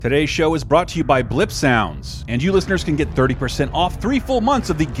Today's show is brought to you by Blip Sounds, and you listeners can get 30% off 3 full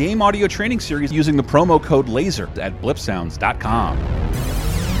months of the game audio training series using the promo code LASER at blipsounds.com.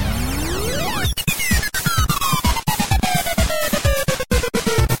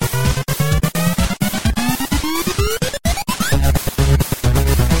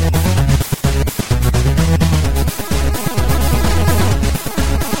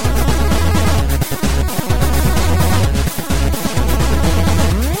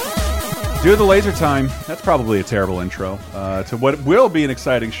 Do the laser time. That's probably a terrible intro to what will be an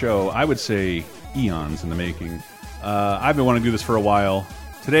exciting show. I would say eons in the making. I've been wanting to do this for a while.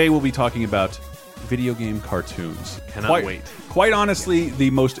 Today we'll be talking about video game cartoons. Cannot wait. Quite honestly,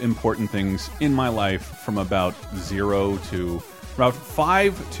 the most important things in my life from about 0 to about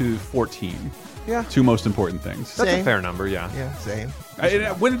 5 to 14. Yeah. 2 most important things. That's a fair number, yeah. Yeah, same.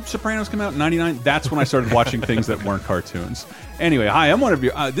 When did Sopranos come out? 99? That's when I started watching things that weren't cartoons. Anyway, hi, I'm one of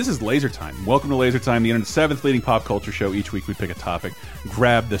you. This is Laser Time. Welcome to Laser Time, the internet's 7th leading pop culture show. Each week we pick a topic,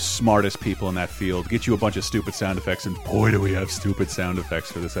 grab the smartest people in that field, get you a bunch of stupid sound effects, and boy, do we have stupid sound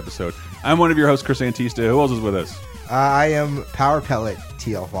effects for this episode. I'm one of your hosts, Chris Antista. Who else is with us? I am Power Pellet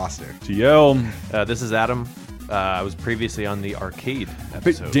TL Foster. TL. This is Adam. I was previously on the arcade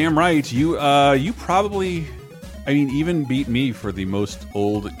episode. Damn right. You probably, I mean, even beat me for the most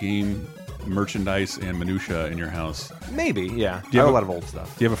old game merchandise and minutia in your house. Maybe, yeah. Do you I have have a lot of old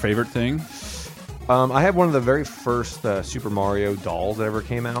stuff. Do you have a favorite thing? I have one of the very first Super Mario dolls that ever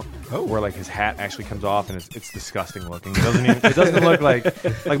came out, where like his hat actually comes off and it's disgusting looking. It doesn't look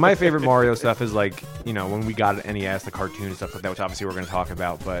like my favorite Mario stuff is like, you know, when we got an NES, the cartoon and stuff like that, which obviously we're going to talk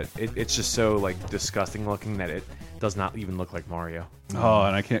about, but it's just so like disgusting looking that it does not even look like Mario. Oh,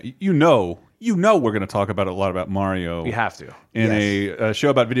 and I can't. You know, we're going to talk about a lot about Mario. We have to in a show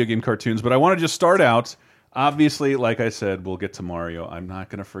about video game cartoons. But I want to just start out. Obviously, like I said, we'll get to Mario. I'm not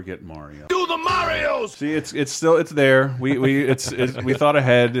going to forget Mario. Do the Marios. See, it's still there. We thought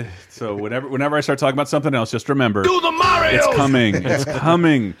ahead. So whenever I start talking about something else, just remember, do the Marios. It's coming. It's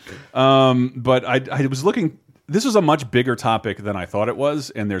coming. But I was looking. This was a much bigger topic than I thought it was,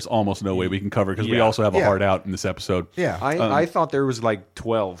 and there's almost no way we can cover because we also have a hard out in this episode. Yeah, I thought there was like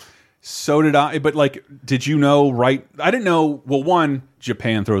 12. So did I, but like, did you know, right? I didn't know, well, one,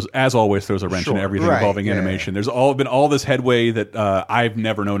 Japan throws a wrench in everything involving animation. There's been all this headway that I've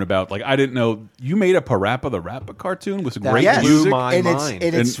never known about. Like, I didn't know, you made a Parappa the Rappa cartoon with great music. Blew my mind.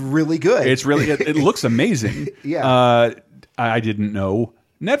 It's really good. It's really, it looks amazing. Yeah. I didn't know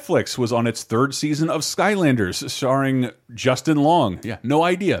Netflix was on its 3rd season of Skylanders, starring Justin Long. Yeah, no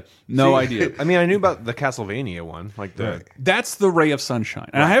idea. No idea. I mean, I knew about the Castlevania one. Like That's the Ray of Sunshine.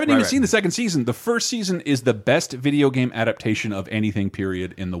 And I haven't even seen the 2nd season. The 1st season is the best video game adaptation of anything,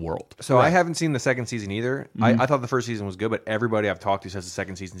 period, in the world. So I haven't seen the 2nd season either. I thought the 1st season was good, but everybody I've talked to says the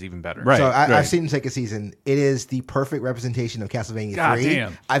 2nd season's even better. Right. So I've seen the 2nd season. It is the perfect representation of Castlevania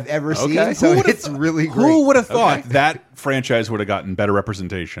 3 I've ever seen. So it's really great. Who would have thought that franchise would have gotten better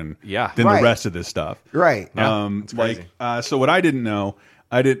representation than the rest of this stuff? Right. It's crazy. So what I didn't know,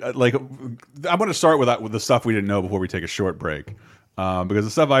 I want to start with the stuff we didn't know before we take a short break, because the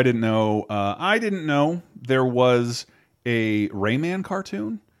stuff I didn't know there was a Rayman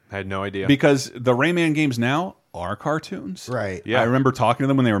cartoon. I had no idea. Because the Rayman games now are cartoons. Right. Yeah. I remember talking to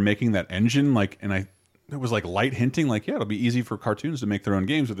them when they were making that engine, it was like light hinting, like, yeah, it'll be easy for cartoons to make their own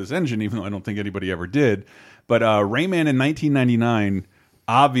games with this engine, even though I don't think anybody ever did. But Rayman in 1999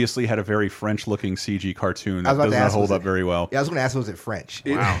 obviously had a very French-looking CG cartoon that does not hold up very well. Yeah, I was going to ask, was it French?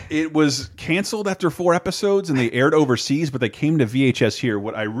 It was canceled after 4 episodes, and they aired overseas, but they came to VHS here.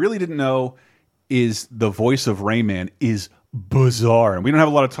 What I really didn't know is the voice of Rayman is bizarre. And we don't have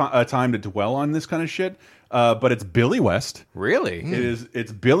a lot of time to dwell on this kind of shit. But it's Billy West. Really?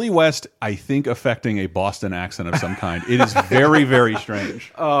 It's Billy West, I think, affecting a Boston accent of some kind. It is very, very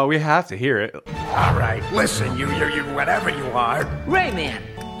strange. Oh, we have to hear it. All right, listen, you whatever you are. Rayman,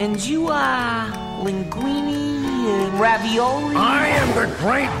 and you are linguine and ravioli? I am the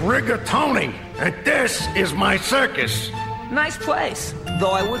great Rigatoni, and this is my circus. Nice place,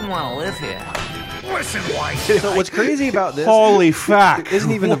 though I wouldn't want to live here. Listen, White. So what's crazy about this? Holy fuck!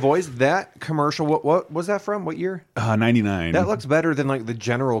 Isn't even the voice. That commercial. What was that from? What year? 99. That looks better than like the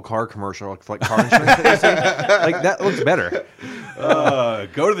general car commercial, like car insurance. That you see. Like that looks better.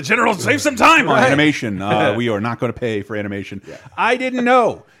 Go to the general and save some time on animation. We are not going to pay for animation. Yeah. I didn't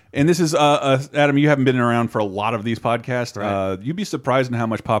know. And this is Adam. You haven't been around for a lot of these podcasts. Right. You'd be surprised in how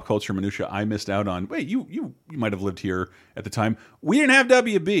much pop culture minutia I missed out on. Wait, you might have lived here at the time. We didn't have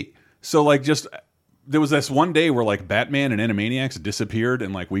WB, so like just. There was this one day where like Batman and Animaniacs disappeared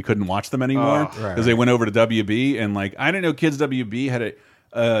and like we couldn't watch them anymore because they went over to WB, and like I didn't know Kids WB had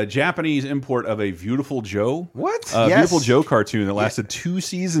Japanese import of a Beautiful Joe. What? Yes. Beautiful Joe cartoon that lasted 2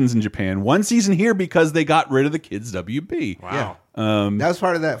 seasons in Japan. 1 season here because they got rid of the Kids WB. Wow. That was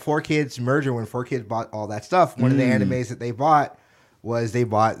part of that 4Kids merger when 4Kids bought all that stuff. One of the animes that they bought was they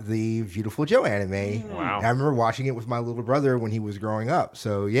bought the Beautiful Joe anime. Wow. I remember watching it with my little brother when he was growing up.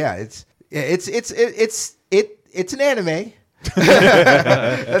 So yeah, it's an anime.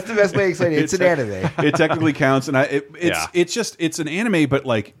 That's the best way to explain it. It's an anime. It technically counts, and it's an anime, but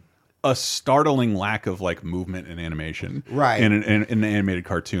like a startling lack of like movement and animation, right? In an animated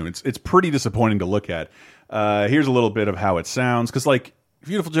cartoon, it's pretty disappointing to look at. Here's a little bit of how it sounds, because like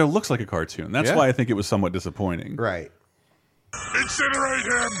Beautiful Joe looks like a cartoon. That's why I think it was somewhat disappointing. Right. Incinerate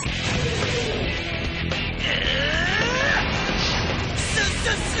him!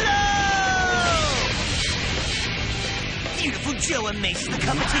 Beautiful Joe aces the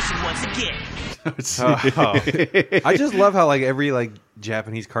competition once again. I just love how like every like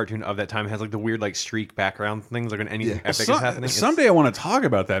Japanese cartoon of that time has like the weird like streak background things, like when anything epic is happening. Someday I want to talk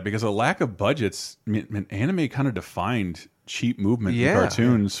about that, because a lack of budgets, anime kind of defined cheap movement in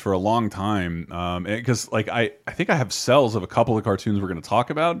cartoons for a long time. Because like I think I have cells of a couple of cartoons we're going to talk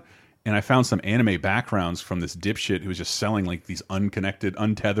about. And I found some anime backgrounds from this dipshit who was just selling like these unconnected,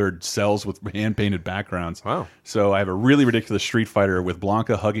 untethered cells with hand-painted backgrounds. Wow. So I have a really ridiculous Street Fighter with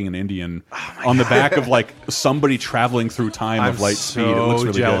Blanca hugging an Indian on the back of like somebody traveling through time of light speed. It looks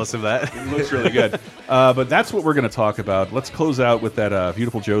really jealous good. of that. It looks really good. But that's what we're going to talk about. Let's close out with that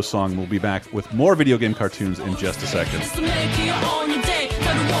Beautiful Joe song. We'll be back with more video game cartoons in just a second.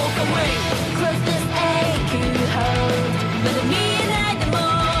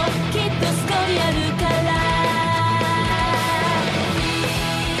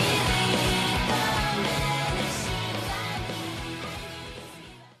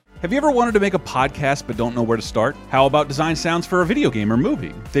 Have you ever wanted to make a podcast but don't know where to start? How about design sounds for a video game or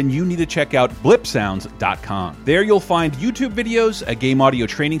movie? Then you need to check out blipsounds.com. There you'll find YouTube videos, a game audio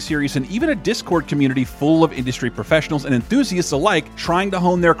training series, and even a Discord community full of industry professionals and enthusiasts alike trying to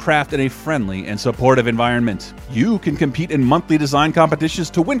hone their craft in a friendly and supportive environment. You can compete in monthly design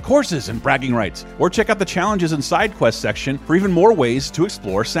competitions to win courses and bragging rights, or check out the challenges and side quest section for even more ways to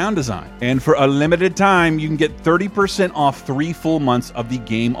explore sound design. And for a limited time, you can get 30% off 3 full months of the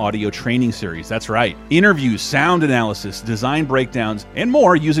game audio training series. That's right. Interviews, sound analysis, design breakdowns, and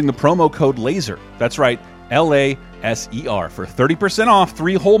more using the promo code LASER. That's right, LASER, for 30% off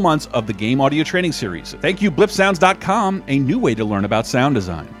 3 whole months of the game audio training series. Thank you, blipsounds.com, a new way to learn about sound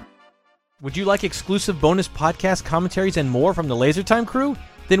design. Would you like exclusive bonus podcast commentaries and more from the LaserTime crew?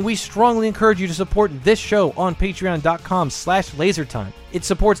 Then we strongly encourage you to support this show on patreon.com/lasertime. It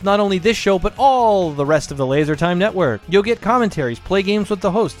supports not only this show, but all the rest of the LaserTime network. You'll get commentaries, play games with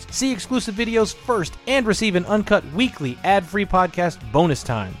the hosts, see exclusive videos first, and receive an uncut weekly ad-free podcast bonus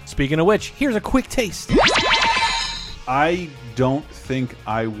time. Speaking of which, here's a quick taste. I don't think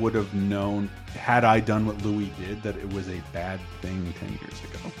I would have known, had I done what Louis did, that it was a bad thing 10 years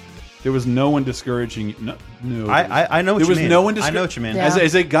ago. There was no one discouraging. No, I know what you mean. No one. I know what you mean.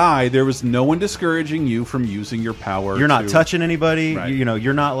 As a guy, there was no one discouraging you from using your power. You're not touching anybody. Right.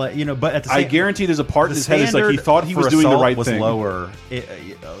 You're not like But at the same, I guarantee there's a part in his head is like he thought he was doing the right thing. Was lower,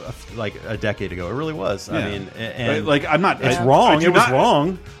 like a decade ago. It really was. Yeah. I mean, and like I'm not. It's wrong. It was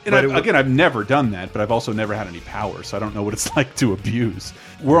wrong. And again, I've never done that, but I've also never had any power, so I don't know what it's like to abuse.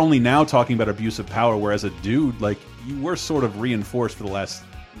 We're only now talking about abuse of power, whereas a dude, like you were sort of reinforced for the last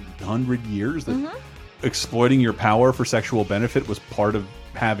 100 years that exploiting your power for sexual benefit was part of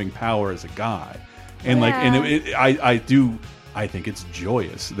having power as a guy, and I think it's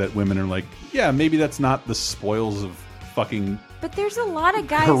joyous that women are like, yeah, maybe that's not the spoils of fucking. But there's a lot of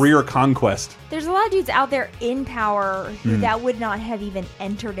guys. Career conquest. There's a lot of dudes out there in power who that would not have even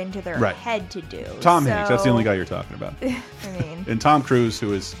entered into their head to do. Tom Hanks, that's the only guy you're talking about. I mean, and Tom Cruise,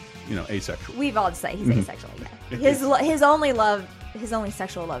 who is asexual. We've all decided he's asexual. Yeah. His only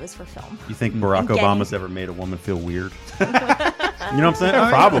sexual love is for film. You think Barack Obama's ever made a woman feel weird? You know what I'm saying?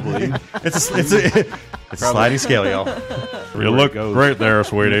 Probably. It's a sliding scale, y'all. You look great there,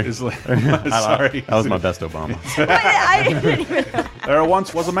 sweetie. Sorry. That was my best Obama. I didn't even know. There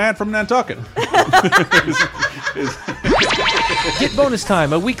once was a man from Nantucket. Get Bonus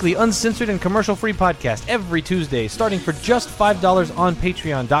Time, a weekly uncensored and commercial-free podcast every Tuesday, starting for just $5 on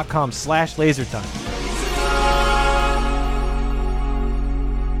patreon.com/lasertime.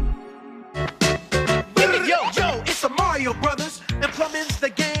 Brothers and plumbing's the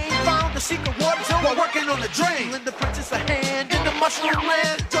game. Found the secret water zone while working on the drain. Lend the princess a hand in the mushroom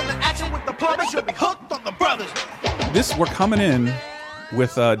land. Join the action with the plumbers. You'll be hooked on the brothers. We're coming in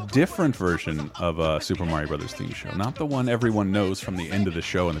with a different version of Super Mario Brothers theme show, not the one everyone knows from the end of the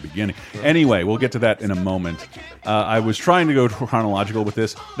show in the beginning. Anyway, we'll get to that in a moment. I was trying to go chronological with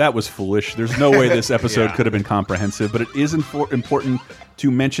this. That was foolish. There's no way this episode could have been comprehensive, but it is important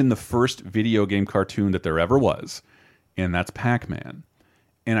to mention the first video game cartoon that there ever was, and that's Pac-Man.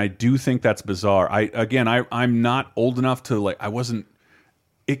 And I do think that's bizarre. I'm not old enough to like. I wasn't.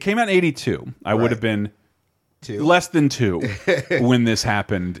 It came out in '82. I would have been less than 2 when this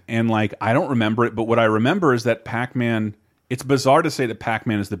happened, and like I don't remember it. But what I remember is that Pac-Man. It's bizarre to say that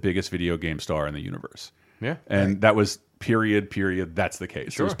Pac-Man is the biggest video game star in the universe. Yeah, and that was period. That's the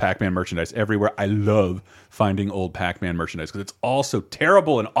case. There was Pac-Man merchandise everywhere. I love finding old Pac-Man merchandise because it's all so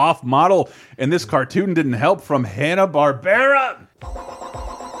terrible and off model. And this cartoon didn't help from Hanna-Barbera.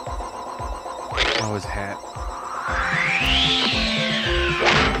 Oh, his hat.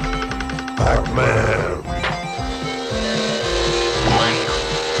 Pac-Man.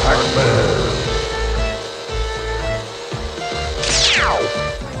 Pac-Man.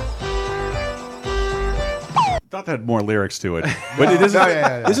 Thought that had more lyrics to it, but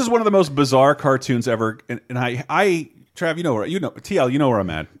this is one of the most bizarre cartoons ever. And Trav, TL, you know where I'm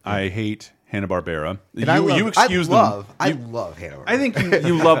at. I hate Hanna-Barbera. I love Hanna-Barbera. I think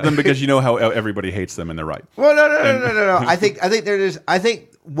you love them because you know how everybody hates them, and they're right. Well, no. I think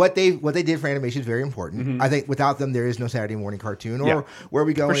what they did for animation is very important. I think without them, there is no Saturday morning cartoon or where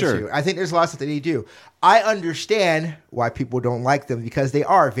we go into. Sure. I think there's lots that they do. I understand why people don't like them because they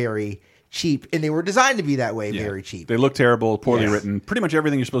are very cheap, and they were designed to be that way, very cheap. They look terrible, poorly written. Pretty much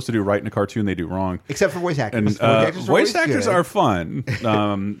everything you're supposed to do right in a cartoon, they do wrong. Except for voice actors. And voice actors are fun.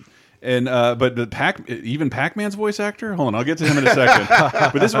 But even Pac-Man's voice actor? Hold on, I'll get to him in a second.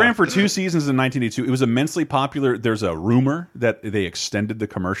 But this ran for 2 seasons in 1982. It was immensely popular. There's a rumor that they extended the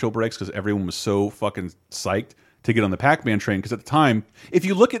commercial breaks because everyone was so fucking psyched to get on the Pac-Man train. Because at the time, if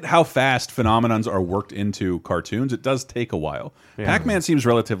you look at how fast phenomenons are worked into cartoons, it does take a while. Yeah. Pac-Man seems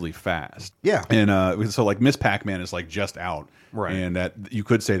relatively fast. Yeah. And so like Miss Pac-Man is like just out. Right. And that you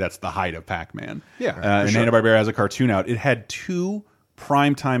could say that's the height of Pac-Man. Yeah. And Hanna-Barbera has a cartoon out. It had 2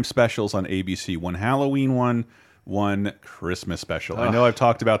 primetime specials on ABC, one Halloween one Christmas special. I know I've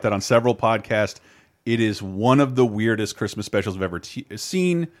talked about that on several podcasts. It is one of the weirdest Christmas specials I've ever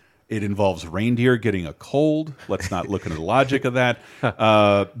seen. It involves reindeer getting a cold. Let's not look into the logic of that.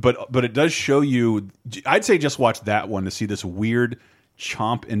 But it does show you, I'd say just watch that one to see this weird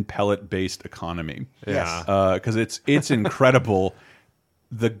chomp and pellet based economy. Yeah. Because it's incredible.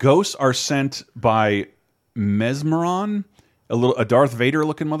 The ghosts are sent by Mesmeron, a Darth Vader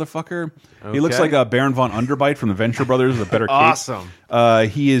looking motherfucker. Okay. He looks like a Baron von Underbite from the Venture Brothers with a better cape. Awesome.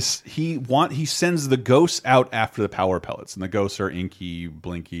 He sends the ghosts out after the power pellets, and the ghosts are Inky,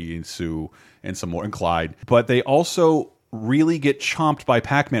 Blinky, and Sue, and some more, and Clyde. But they also really get chomped by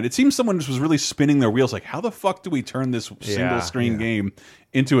Pac-Man. It seems someone just was really spinning their wheels, like, how the fuck do we turn this single screen game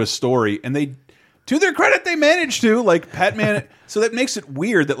into a story? And they, to their credit, they managed to, like, Pac-Man. So that makes it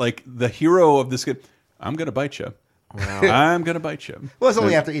weird that like the hero of this game, I'm gonna bite you. Wow. I'm gonna bite you. Well, it's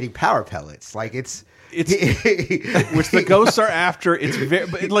only after eating power pellets. Like it's which the ghosts are after. It's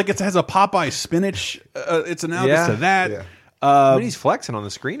very like it has a Popeye spinach. It's analogous to that. Yeah. I mean, he's flexing on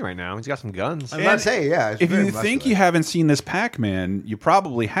the screen right now. He's got some guns. I'm not saying, if you think you haven't seen this Pac-Man, you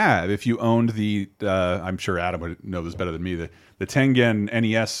probably have. If you owned the, I'm sure Adam would know this better than me. The Tengen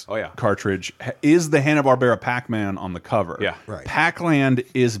NES cartridge is the Hanna-Barbera Pac-Man on the cover. Yeah, right. Pac-Land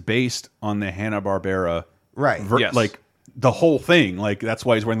is based on the Hanna-Barbera. Right. Yes. Like the whole thing. Like that's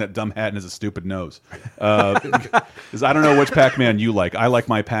why he's wearing that dumb hat and has a stupid nose. Because I don't know which Pac-Man you like. I like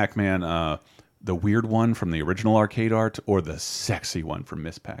my Pac-Man, the weird one from the original arcade art, or the sexy one from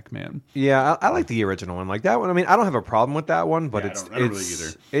Miss Pac-Man. Yeah, I like the original one. Like that one. I mean, I don't have a problem with that one, but I don't really either.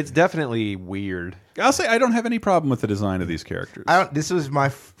 It's definitely weird. I'll say I don't have any problem with the design of these characters. This was my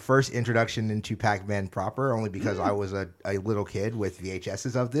first introduction into Pac-Man proper, only because I was a little kid with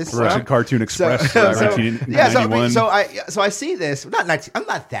VHSs of this. Watching Cartoon Express, 1991. So I see this. I'm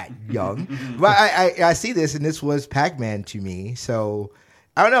not that young, but I see this, and this was Pac-Man to me. So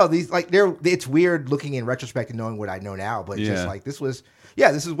I don't know. It's weird looking in retrospect and knowing what I know now, but just like this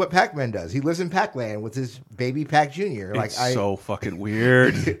is what Pac-Man does. He lives in Pac-Land with his baby Pac Jr. Like so fucking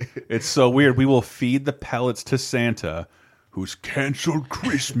weird. It's so weird. We will feed the pellets to Santa, who's canceled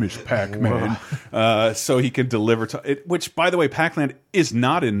Christmas, Pac-Man, so he can deliver to it. Which, by the way, Pac-Land is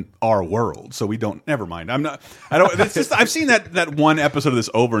not in our world, so we don't. Never mind. It's just I've seen that one episode of this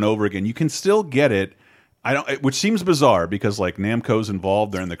over and over again. You can still get it. Which seems bizarre because like Namco's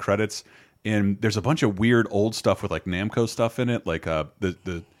involved. They're in the credits. And there's a bunch of weird old stuff with like Namco stuff in it, like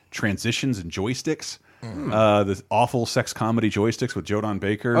the transitions and joysticks. The awful sex comedy joysticks with Jodan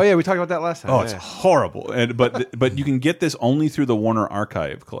Baker. Oh yeah, we talked about that last time. Oh, it's horrible. And but you can get this only through the Warner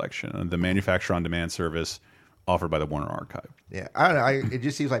Archive collection, the manufacturer on demand service offered by the Warner Archive. Yeah, I don't know. It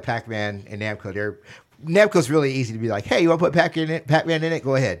just seems like Pac-Man and Namco. Namco's really easy to be like, hey, you want to put Pac-Man in it?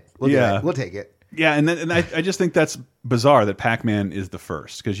 Go ahead. We'll do it. We'll take it. Yeah, and I just think that's bizarre that Pac-Man is the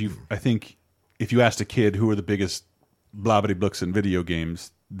first, because I think if you asked a kid who are the biggest blobbity books in video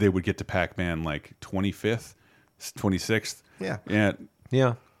games, they would get to Pac-Man like 25th, 26th. Yeah.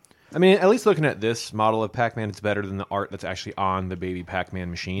 I mean, at least looking at this model of Pac-Man, it's better than the art that's actually on the baby Pac-Man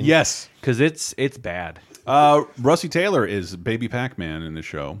machine. Yes, because it's bad. Rusty Taylor is baby Pac-Man in the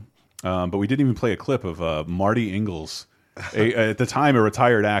show, but we didn't even play a clip of Marty Ingalls. At the time, a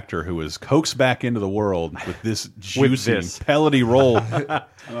retired actor who was coaxed back into the world with this juicy, pellety role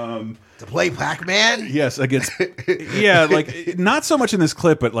to play Pac-Man. Yes, against like not so much in this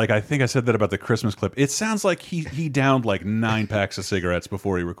clip, but like I think I said that about the Christmas clip. It sounds like he downed like 9 packs of cigarettes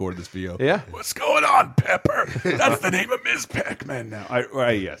before he recorded this video. Yeah, what's going on, Pepper? That's the name of Ms. Pac-Man now.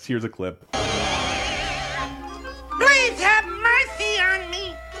 Yes, here's a clip. Please have mercy on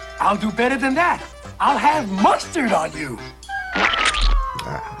me. I'll do better than that. I'll have mustard on you.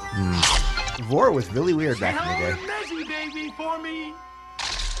 Vor was really weird back in the day. Baby for me.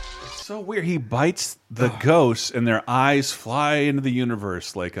 So weird. He bites the ghosts, and their eyes fly into the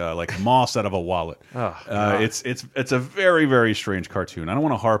universe like moss out of a wallet. It's a very, very strange cartoon. I don't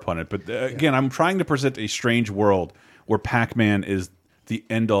want to harp on it, but again, I'm trying to present a strange world where Pac-Man is the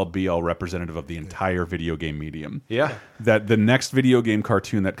end-all be-all representative of the entire video game medium. Yeah, that the next video game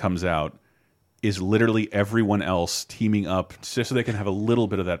cartoon that comes out is literally everyone else teaming up just so they can have a little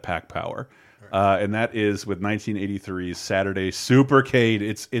bit of that pack power. And that is with 1983's Saturday Supercade.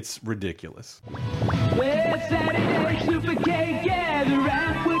 It's ridiculous. Well, Saturday Supercade, gather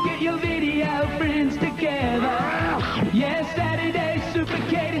round. We'll get your video friends together. Yes, Saturday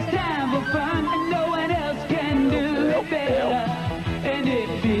Supercade is time for fun, and no one else can do it better. And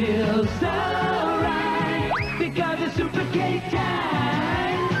it feels so right because it's Supercade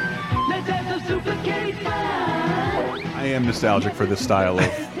time. Let's have some Supercade fun. I am nostalgic for this style of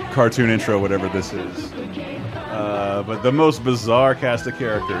cartoon intro, whatever this is. But the most bizarre cast of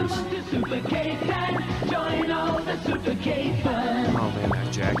characters. Oh man,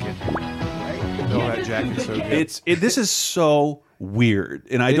 that jacket. That jacket's so good. This is so weird,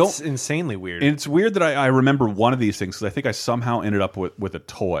 and it's insanely weird. And it's weird that I remember one of these things because I think I somehow ended up with a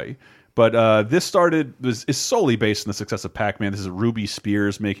toy. But this is solely based on the success of Pac-Man. This is Ruby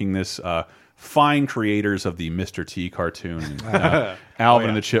Spears making this. Fine creators of the Mr. T cartoon, Alvin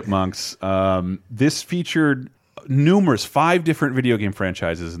and the Chipmunks. This featured 5 different video game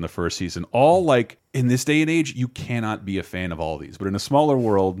franchises in the first season. All like in this day and age, you cannot be a fan of all these. But in a smaller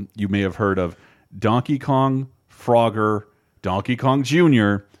world, you may have heard of Donkey Kong, Frogger, Donkey Kong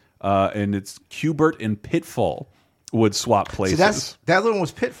Jr., and it's Q*bert and Pitfall would swap places. So that little one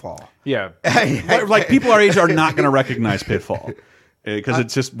was Pitfall. Yeah, like people our age are not going to recognize Pitfall. Because it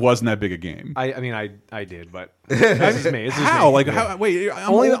just wasn't that big a game. I mean, I did, but it's just me. How? Like, how? Wait,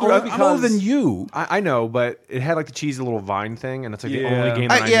 I'm older than you. I know, but it had like the cheesy little vine thing, and it's like the only game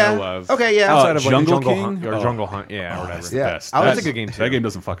that I know of. Okay, yeah. Outside of like Jungle King or Jungle Hunt, or whatever. That's the best. That's a good game too. That game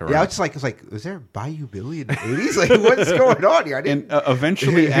doesn't fuck around. Yeah, I was just like, was there Bayou Billy in the 80s? Like, what's going on here? I didn't. And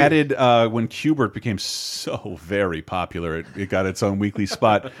eventually added when Q*bert became so very popular, it got its own weekly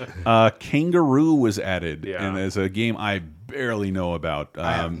spot. Kangaroo was added, and as a game I barely know about.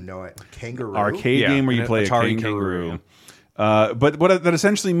 I have no idea. Kangaroo? Arcade game where you play Atari a kangaroo. But what that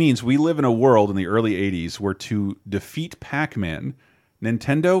essentially means, we live in a world in the early 80s where to defeat Pac-Man,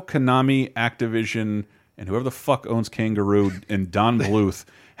 Nintendo, Konami, Activision, and whoever the fuck owns Kangaroo and Don Bluth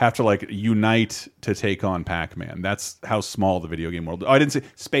have to like unite to take on Pac-Man. That's how small the video game world. Oh, I didn't say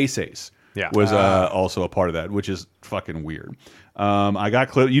Space Ace. Was also a part of that, which is fucking weird. I got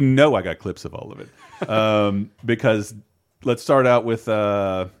clips. I got clips of all of it because. Let's start out with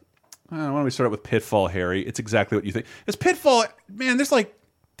why don't we start out with Pitfall, Harry? It's exactly what you think. It's Pitfall, man. There's like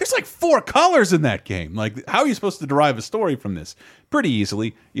 4 colors in that game. Like, how are you supposed to derive a story from this? Pretty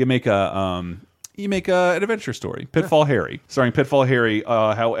easily, you make an adventure story. Pitfall Harry, starring Pitfall Harry.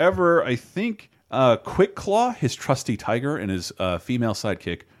 However, I think Quick Claw, his trusty tiger, and his female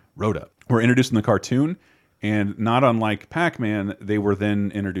sidekick Rhoda were introduced in the cartoon. And not unlike Pac-Man, they were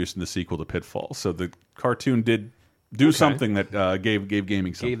then introduced in the sequel to Pitfall. So the cartoon did do something that gave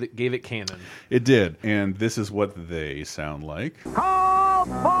gaming something. Gave it canon. It did. And this is what they sound like. Call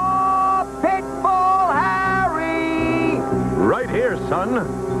for Pitfall Harry! Right here, son.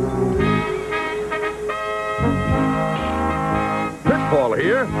 Pitfall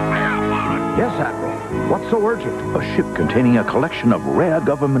here. Yes, Admiral. What's so urgent? A ship containing a collection of rare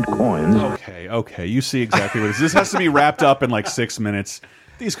government coins. Okay, you see exactly what it is. This has to be wrapped up in like 6 minutes.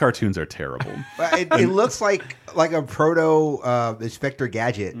 These cartoons are terrible. It looks like a proto Inspector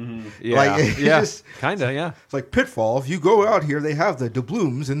Gadget. Yeah, like, just kind of. Yeah, it's like Pitfall. If you go out here, they have the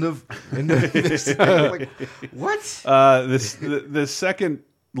doubloons in the. Like, what? The second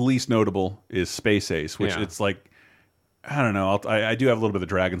least notable is Space Ace, which it's like, I don't know. I do have a little bit of the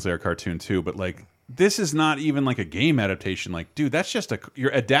Dragon's Lair cartoon too, but like, this is not even like a game adaptation. Like, dude, that's just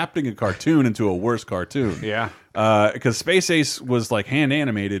you're adapting a cartoon into a worse cartoon. Yeah. Because Space Ace was like hand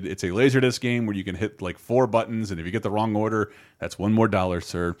animated. It's a Laserdisc game where you can hit like 4 buttons, and if you get the wrong order, that's $1 more,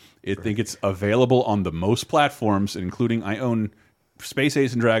 sir. I think it's available on the most platforms, including I own Space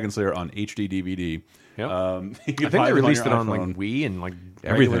Ace and Dragon's Lair on HD DVD. Yep. I think they released it on like Wii and like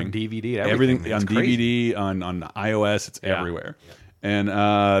everything, DVD, everything on DVD, on iOS. It's everywhere. Yeah. And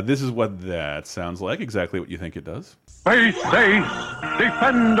this is what that sounds like. Exactly what you think it does. Space Ace,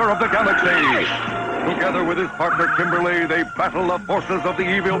 defender of the galaxy. Together with his partner Kimberly, they battle the forces of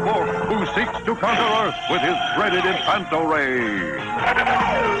the evil Borg, who seeks to conquer Earth with his dreaded Infanto Ray.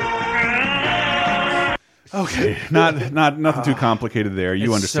 Okay, nothing too complicated there.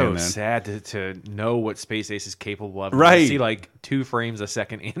 You understand that. It's so sad to know what Space Ace is capable of. Right. To see like 2 frames a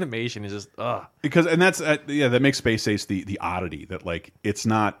second animation is just because, and that's that makes Space Ace the oddity that like it's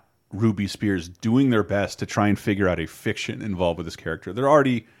not Ruby Spears doing their best to try and figure out a fiction involved with this character.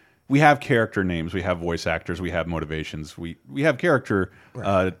 We have character names, we have voice actors, we have motivations, we have character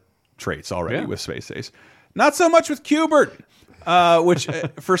traits already with Space Ace. Not so much with Q*bert. Which,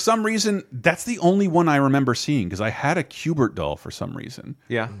 for some reason, that's the only one I remember seeing, because I had a Q*bert doll for some reason.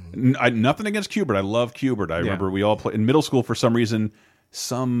 Yeah. Nothing against Q*bert. I love Q*bert. I remember we all played in middle school for some reason.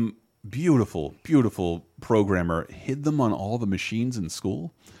 Some beautiful, beautiful programmer hid them on all the machines in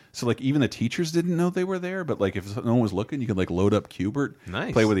school. So, like, even the teachers didn't know they were there. But, like, if no one was looking, you could, like, load up Q*bert.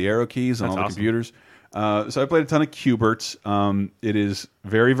 Nice. Play with the arrow keys on all the computers. So I played a ton of Q*bert. It is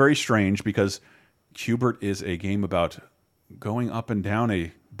very, very strange, because Q*bert is a game about going up and down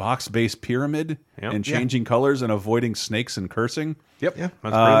a box-based pyramid and changing colors and avoiding snakes and cursing. Yep, that's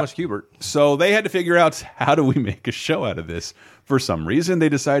pretty much Q*bert. So they had to figure out, how do we make a show out of this? For some reason, they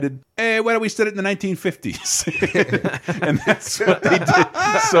decided, hey, why don't we set it in the 1950s? And that's what they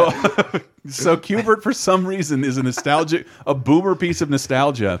did. So Q*bert, for some reason, is a boomer piece of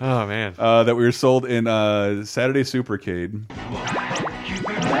nostalgia. Oh, man. That we were sold in Saturday Supercade.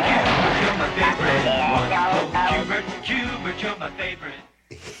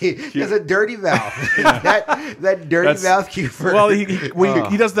 He has a dirty mouth. that dirty mouth Q*bert. Well,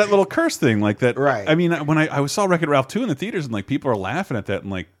 he does that little curse thing like that. Right. I mean, when I saw Wreck-It Ralph 2 in the theaters, and like people are laughing at that, and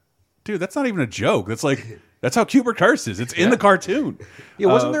like, dude, that's not even a joke. That's how Q*bert curses. It's in the cartoon. Yeah,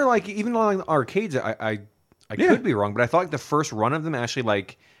 wasn't there like even on the arcades? I could be wrong, but I thought like the first run of them actually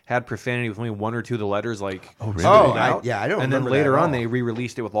like had profanity with only 1 or 2 of the letters, like really? I don't. And then later on, they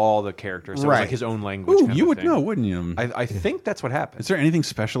re-released it with all the characters. So it was like his own language. Ooh, you would know, wouldn't you? I think that's what happened. Is there anything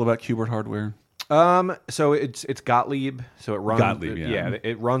special about Q*bert hardware? So it's Gottlieb. So it runs. Gottlieb,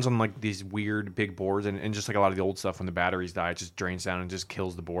 it runs on like these weird big boards, and just like a lot of the old stuff, when the batteries die, it just drains down and just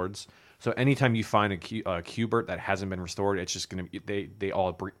kills the boards. So anytime you find a Q*bert that hasn't been restored, it's just gonna they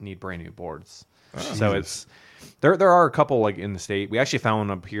all need brand new boards. So it's. There are a couple like in the state. We actually found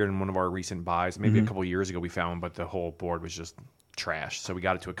one up here in one of our recent buys. Maybe a couple years ago we found one, but the whole board was just trash. So we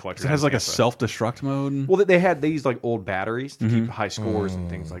got it to a collector. It has like a self-destruct mode. Well, they used like old batteries to keep high scores and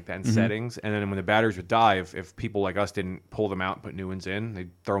things like that and settings. And then when the batteries would die, if people like us didn't pull them out and put new ones in, they'd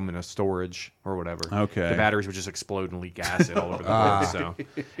throw them in a storage or whatever. Okay. The batteries would just explode and leak acid all over the board. So,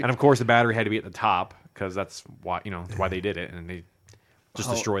 and of course the battery had to be at the top, because that's why why they did it, and they just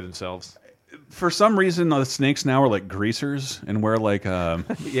destroy themselves. For some reason, the snakes now are like greasers and wear like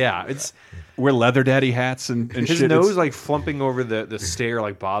wear leather daddy hats and his shit. nose like flumping over the stair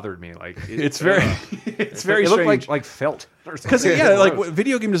like bothered me. Like it's very it looked like felt. Because like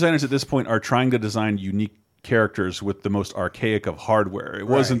video game designers at this point are trying to design unique characters with the most archaic of hardware. It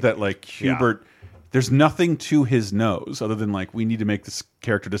wasn't that like Q*bert. There's nothing to his nose other than like, we need to make this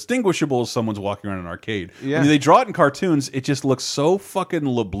character distinguishable as someone's walking around an arcade. Yeah. When they draw it in cartoons, it just looks so fucking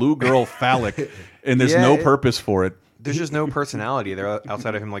LeBlue Girl phallic, and there's no purpose for it. There's just no personality there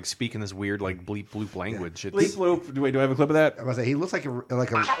outside of him like speaking this weird like bleep bloop language. Bleep bloop. Do I have a clip of that? I was like, he looks like a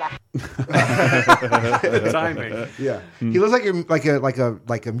the timing. Yeah, he looks like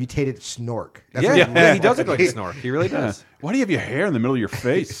a mutated Snork. That's he does look like a Snork. He really does. Why do you have your hair in the middle of your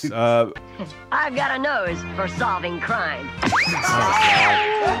face? I've got a nose for solving crime.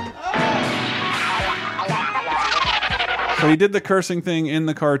 So he did the cursing thing in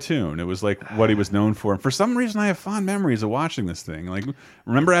the cartoon. It was like what he was known for. And for some reason, I have fond memories of watching this thing. Like,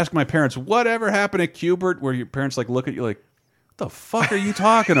 remember asking my parents, "Whatever happened at Q*bert?" Where your parents like look at you like, "What the fuck are you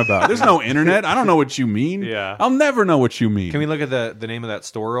talking about? There's no internet. I don't know what you mean. Yeah, I'll never know what you mean." Can we look at the name of that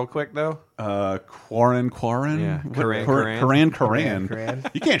store real quick though? Quarren. Yeah, Koran.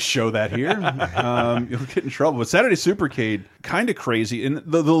 You can't show that here. You'll get in trouble. But Saturday Supercade, kind of crazy, and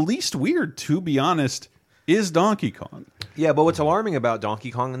the least weird, to be honest, is Donkey Kong. Yeah, but what's alarming about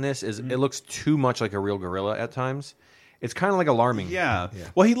Donkey Kong in this is it looks too much like a real gorilla at times. It's kind of like alarming. Yeah.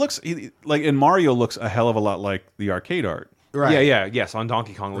 Well, he looks like, and Mario looks a hell of a lot like the arcade art. Right. Yes. On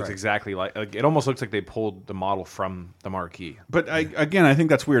Donkey Kong, it looks exactly like it almost looks like they pulled the model from the marquee. But I think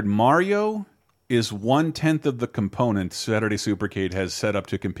that's weird. Mario is 1/10 of the component Saturday Supercade has set up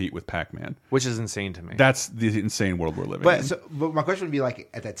to compete with Pac-Man, which is insane to me. That's the insane world we're living in. But my question would be like,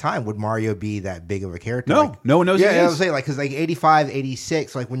 at that time, would Mario be that big of a character? No, like, no one knows. Yeah, I was saying like because like 85,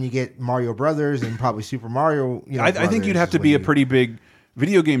 86, like when you get Mario Brothers and probably Super Mario. I think you'd have to be a pretty big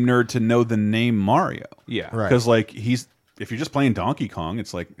video game nerd to know the name Mario. Yeah, because like if you're just playing Donkey Kong,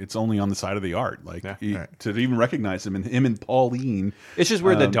 it's like it's only on the side of the art. Like to even recognize him and Pauline. It's just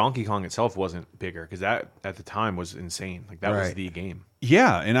weird that Donkey Kong itself wasn't bigger because that at the time was insane. Like that was the game.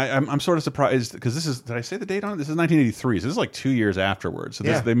 Yeah, and I'm sort of surprised because this is, did I say the date on it? This is 1983, so this is like 2 years afterwards. So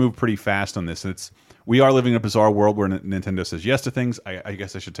they moved pretty fast on this. And we are living in a bizarre world where Nintendo says yes to things. I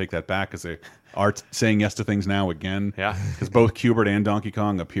guess I should take that back because they are saying yes to things now again. Yeah, because both Q*bert and Donkey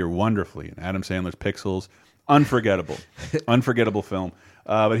Kong appear wonderfully in Adam Sandler's Pixels. Unforgettable. Unforgettable film.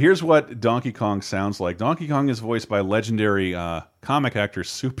 But here's what Donkey Kong sounds like. Donkey Kong is voiced by legendary comic actor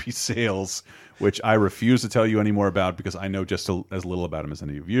Soupy Sales, which I refuse to tell you any more about because I know just as little about him as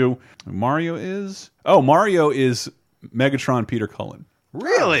any of you. Mario is Megatron Peter Cullen.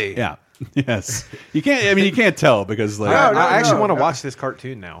 Really? Yeah. Yes. You can't tell because like I actually want to watch this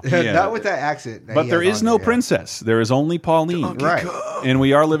cartoon now. Not with that accent. But there is no princess. There is only Pauline. Right. And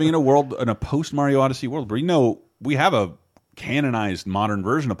we are living in a post Mario Odyssey world where we have a canonized modern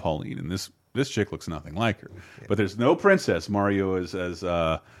version of Pauline, and this chick looks nothing like her. But there's no princess. Mario is as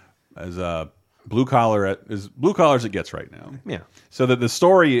blue collar as it gets right now. Yeah. So that the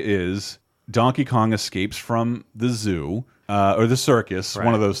story is Donkey Kong escapes from the zoo. Or the circus,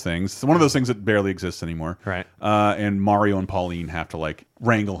 one of those things. It's one of those things that barely exists anymore. Right. And Mario and Pauline have to like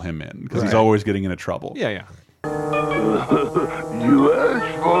wrangle him in because he's always getting into trouble. Yeah. You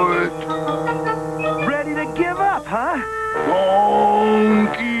asked for it. Ready to give up, huh?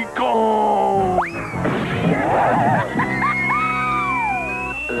 Donkey Kong.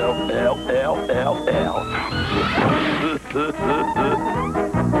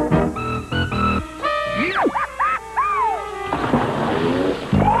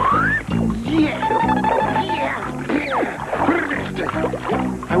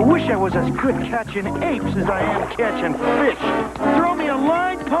 I wish I was as good catching apes as I am catching fish. Throw me a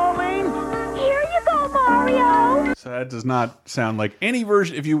line, Pauline. Here you go, Mario. So that does not sound like any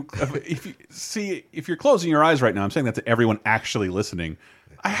version. If you're closing your eyes right now, I'm saying that to everyone actually listening.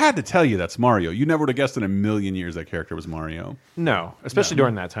 I had to tell you that's Mario. You never would have guessed in a million years that character was Mario. No, especially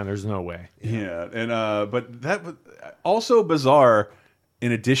during that time. There's no way. Yeah, and but that was also bizarre.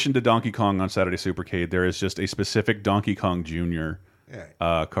 In addition to Donkey Kong on Saturday Supercade, there is just a specific Donkey Kong Jr.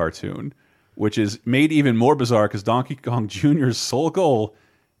 Cartoon, which is made even more bizarre because Donkey Kong Jr.'s sole goal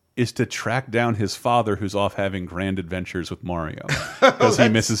is to track down his father who's off having grand adventures with Mario because he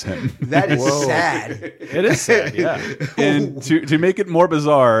misses him. That is sad. It is sad, yeah. And to make it more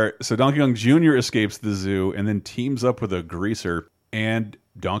bizarre, so Donkey Kong Jr. escapes the zoo and then teams up with a greaser, and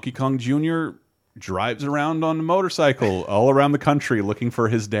Donkey Kong Jr. drives around on a motorcycle all around the country looking for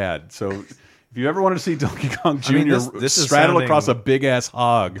his dad. So if you ever wanted to see Donkey Kong Jr. This is straddle across a big ass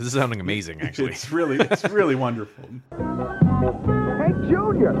hog, this is sounding amazing. Actually, it's really wonderful. Hey,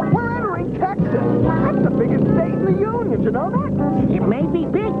 Junior, we're entering Texas. That's the biggest state in the union. You know that? It may be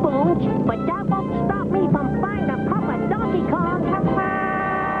big, Bones, but that won't stop me from finding a proper Donkey Kong.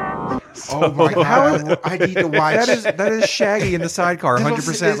 Oh my God! I need to watch. That is Shaggy in the sidecar,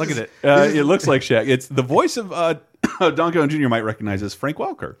 100%. Look at it. It looks like Shaggy. It's the voice of Donkey Kong Jr. might recognize as Frank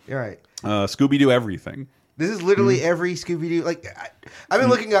Welker. Right. Scooby-Doo everything. This is literally every Scooby-Doo. Like, I've been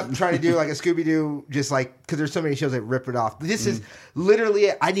looking up trying to do like a Scooby-Doo, just like because there's so many shows that rip it off. This is literally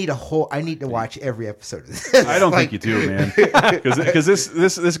it. I need to watch every episode of this. I don't think you do, man. Because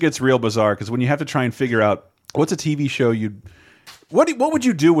this gets real bizarre. Because when you have to try and figure out what's a TV show what would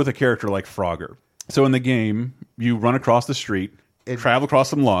you do with a character like Frogger? So in the game, you run across the street, travel across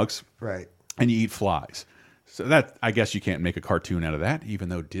some logs, right, and you eat flies. So that, I guess you can't make a cartoon out of that, even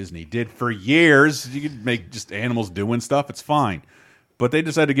though Disney did for years. You could make just animals doing stuff. It's fine. But they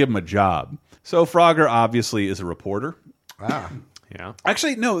decided to give him a job. So Frogger obviously is a reporter. Ah. Yeah.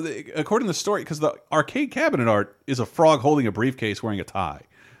 Actually, no, according to the story, because the arcade cabinet art is a frog holding a briefcase wearing a tie.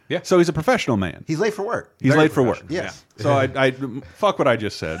 Yeah. So he's a professional man. He's late for work. He's late for work. Yes. Yeah. So I fuck what I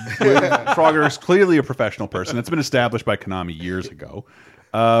just said. Frogger is clearly a professional person. It's been established by Konami years ago.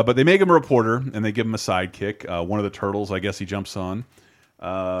 But they make him a reporter, and they give him a sidekick. One of the turtles, I guess he jumps on.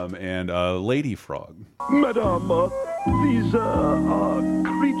 And Lady Frog. Madame, these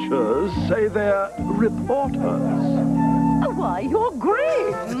creatures say they're reporters. Why, you're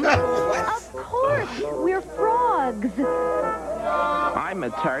great! Of course, we're frogs. I'm a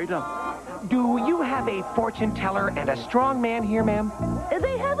turtle. Do you have a fortune teller and a strong man here, ma'am?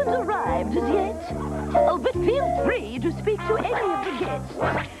 They haven't arrived as yet. Oh, but feel free to speak to any of the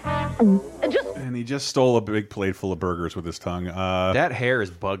guests. And he just stole a big plate full of burgers with his tongue. That hair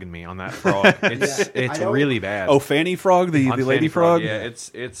is bugging me on that frog. It's really bad. Oh, Fanny Frog, the lady frog? Yeah,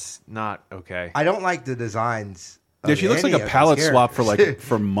 it's not okay. I don't like the designs. Yeah, she looks like a palette swap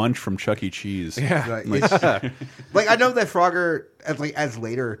for Munch from Chuck E. Cheese. Yeah, like I know that Frogger, as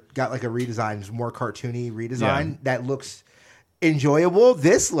later, got like a redesign, more cartoony redesign that looks enjoyable.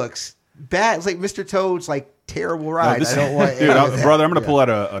 This looks bad. It's like Mr. Toad's like terrible ride. I don't want, dude, brother. I'm going to pull out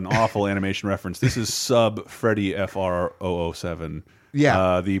an awful animation reference. This is sub Freddy FR007.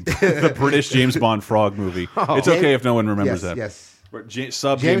 Yeah, the British James Bond frog movie. It's okay if no one remembers that. Yes.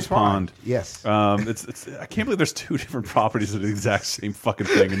 Sub James Pond. Yes. It's I can't believe there's two different properties of the exact same fucking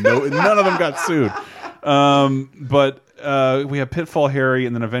thing, and none of them got sued. But we have Pitfall Harry,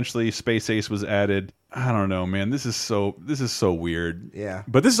 and then eventually Space Ace was added. I don't know, man. This is so weird. Yeah.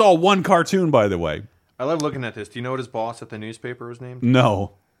 But this is all one cartoon, by the way. I love looking at this. Do you know what his boss at the newspaper was named?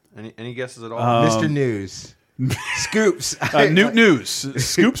 No. Any guesses at all? Mr. News. Scoops. Newt News.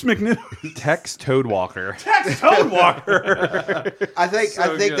 Scoops McNews. Tex Toadwalker. Tex Toadwalker. I think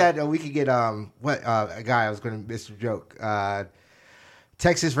that we could get a guy I was going to miss a joke.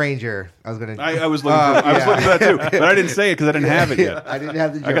 Texas Ranger. I was looking for that too, but I didn't say it because I didn't have it yet. I didn't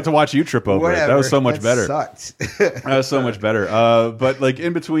have the joke. I got to watch you trip over it. That was so much better. Sucked. That was so much better. But like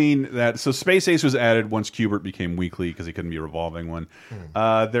in between that, so Space Ace was added once Q*bert became weekly because he couldn't be a revolving one.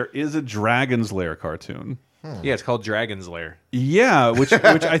 There is a Dragon's Lair cartoon. Yeah, it's called Dragon's Lair. Yeah, which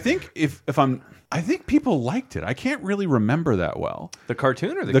I think I think people liked it. I can't really remember that well. The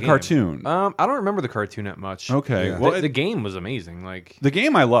cartoon or the game? Cartoon. I don't remember the cartoon that much. Okay, yeah. Well, the game was amazing. Like the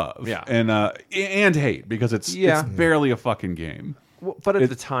game, I love. Yeah, and hate because it's barely a fucking game. Well, but at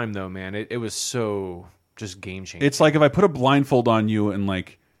the time, though, man, it was so just game changing. It's like if I put a blindfold on you and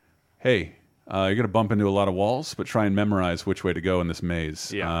like, hey, you're gonna bump into a lot of walls, but try and memorize which way to go in this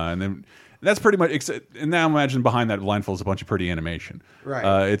maze. Yeah, and then. That's pretty much. And now imagine behind that blindfold is a bunch of pretty animation.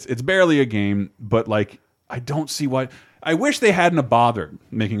 Right. It's barely a game, but like I don't see why. I wish they hadn't bothered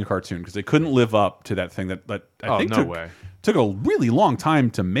making a cartoon because they couldn't live up to that thing that I think took a really long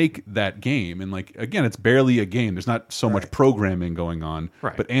time to make that game. And like again, it's barely a game. There's not so much programming going on,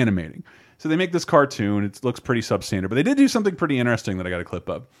 but animating. So they make this cartoon. It looks pretty substandard, but they did do something pretty interesting that I got a clip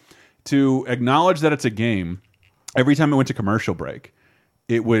of. To acknowledge that it's a game, every time it went to commercial break,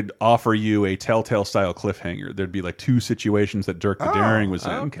 it would offer you a Telltale style cliffhanger. There'd be like two situations that Dirk the Daring was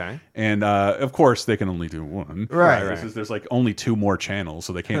in. Okay. And of course they can only do one. Right. There's like only two more channels,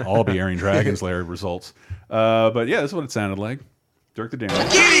 so they can't all be airing Dragon's Lair results. But yeah, that's what it sounded like. Dirk the Daring.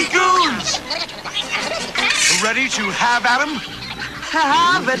 Giddy goons! Ready to have at him?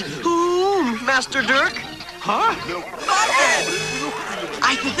 Have it? Who, Master Dirk? Huh?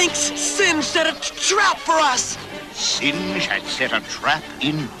 I think Sin set a trap for us. Singe had set a trap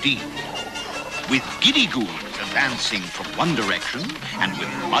indeed. With Giddy Goons advancing from one direction and with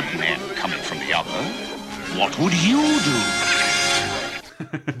Mudman coming from the other, what would you do?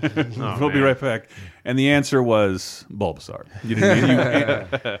 We'll be right back. And the answer was Bulbasaur. You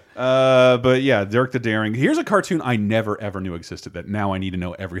didn't but yeah, Dirk the Daring. Here's a cartoon I never ever knew existed that now I need to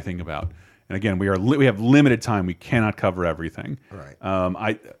know everything about. And again, we have limited time. We cannot cover everything. Right.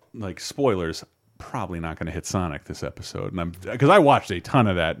 I like spoilers. Probably not going to hit Sonic this episode, and because I watched a ton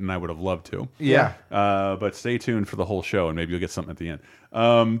of that, and I would have loved to. Yeah. But stay tuned for the whole show, and maybe you'll get something at the end.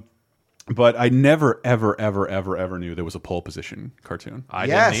 But I never, ever knew there was a Pole Position cartoon. I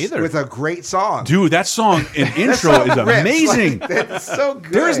didn't either. With a great song, dude. That song and intro is amazing. That's so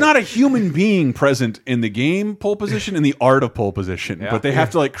good. There is not a human being present in the game Pole Position, in the art of Pole Position, but they have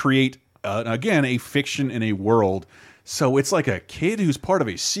to like create again a fiction in a world. So it's like a kid who's part of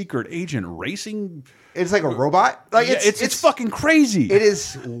a secret agent racing. It's like a robot. Like it's fucking crazy. It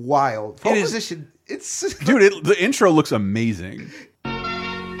is wild. Pole Position dude, the intro looks amazing.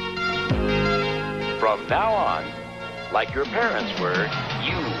 From now on, like your parents were,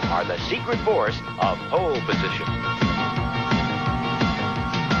 you are the secret force of pole position.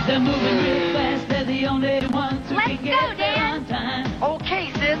 They're moving real fast, they're the only ones who can get there on time.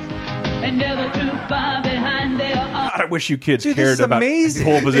 Okay, sis. And never too far behind, they are all... I wish you kids cared about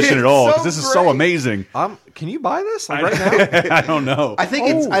pole position at all, because this is so amazing. Can you buy this right now? I don't know. I think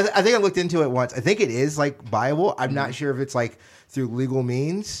it's. I think I looked into it once. I think it is like buyable. I'm not sure if it's like through legal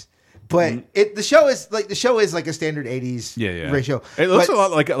means. But the show is like a standard 80s ratio. It looks a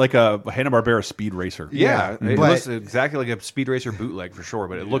lot like a Hanna-Barbera Speed Racer. Yeah, it looks exactly like a Speed Racer bootleg for sure,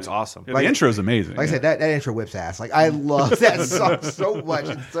 but it looks awesome. Yeah, the intro is amazing. Like I said, that intro whips ass. Like I love that song so much.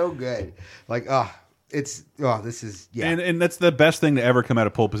 It's so good. Like this is And that's the best thing to ever come out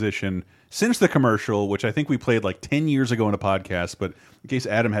of Pole Position since the commercial, which I think we played like 10 years ago in a podcast, but in case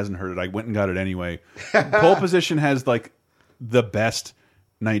Adam hasn't heard it, I went and got it anyway. Pole Position has like the best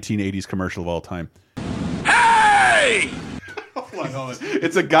 1980s commercial of all time. Hey! Hold on.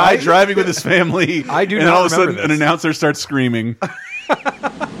 It's a guy driving with his family. I do and not all of a remember sudden this. an announcer starts screaming.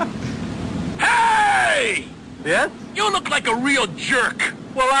 Hey! Yes? You look like a real jerk.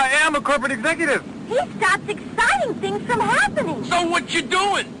 Well, I am a corporate executive. He stops exciting things from happening. So what you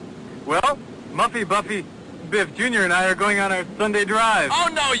doing? Well, Muffy, Buffy, Biff Jr. and I are going on our Sunday drive. Oh,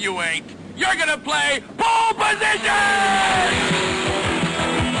 no, you ain't. You're gonna play pole position!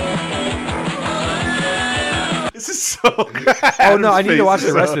 This is so good. Oh no, I need to watch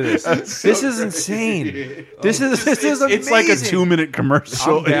the rest of this. This is insane. This is amazing. It's like a 2-minute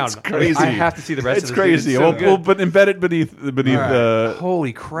commercial. I'm down. It's crazy. I have to see the rest of this. this. It's crazy. We'll put embed it beneath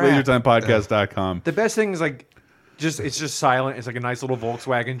Holy crap. LaserTimePodcast.com. The best thing is like it's just silent. It's like a nice little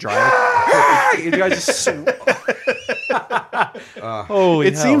Volkswagen drive. You guys just holy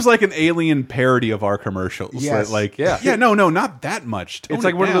it hell. seems like an Alien parody of our commercials. Yes. No, not that much. It's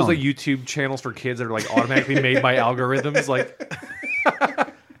like one of those like YouTube channels for kids that are like automatically made by algorithms. Like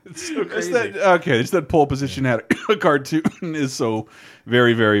it's so crazy. It's that Pole Position had a cartoon is so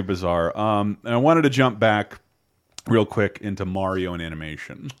very, very bizarre. And I wanted to jump back real quick into Mario and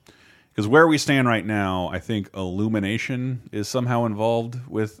animation. Because where we stand right now, I think Illumination is somehow involved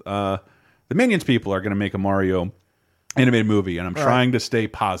with the Minions people are going to make a Mario animated movie, and I'm trying to stay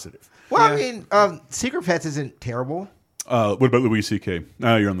positive. Well, I mean, Secret Pets isn't terrible. What about Louis C.K.?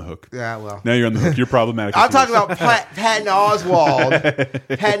 Now you're on the hook. Yeah, well. Now you're on the hook. You're problematic. I'm talking about Patton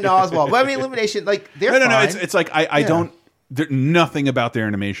Oswalt. Patton Oswalt. But I mean, Illumination, like, they're fine. No. It's like, I don't... nothing about their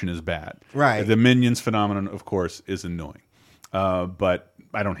animation is bad. Right. The Minions phenomenon, of course, is annoying. But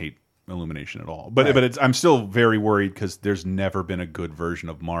I don't hate Illumination at all. But I'm still very worried because there's never been a good version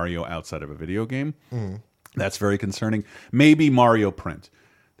of Mario outside of a video game. That's very concerning. Maybe Mario Print.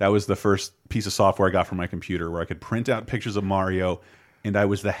 That was the first piece of software I got from my computer where I could print out pictures of Mario, and I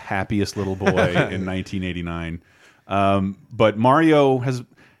was the happiest little boy in 1989. But Mario has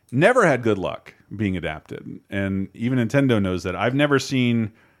never had good luck being adapted, and even Nintendo knows that. I've never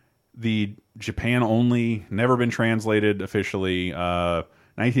seen the Japan only, never been translated officially.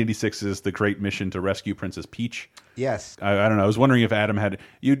 1986 is The Great Mission to Rescue Princess Peach. Yes. I don't know. I was wondering if Adam had...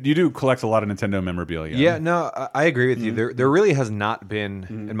 You do collect a lot of Nintendo memorabilia. Yeah, no, I agree with you. There really has not been,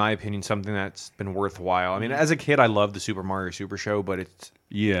 in my opinion, something that's been worthwhile. I mean, as a kid, I loved the Super Mario Super Show, but it's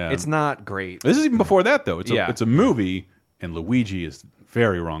not great. This is even before that, though. It's a movie, and Luigi is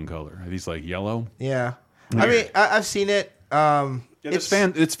very wrong color. He's like yellow. Yeah. I mean, I've seen it. It's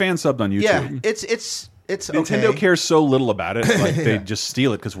fan subbed on YouTube. Yeah, it's Nintendo okay. cares so little about it, like they just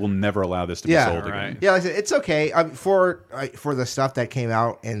steal it because we'll never allow this to be sold again. Yeah, like I said, it's okay. For the stuff that came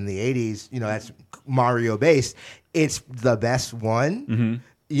out in the 80s, that's Mario based. It's the best one,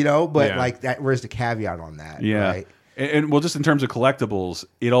 but like that. Where's the caveat on that? Yeah. Right? And well, just in terms of collectibles,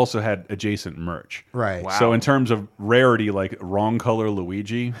 it also had adjacent merch. Right. Wow. So in terms of rarity, like wrong color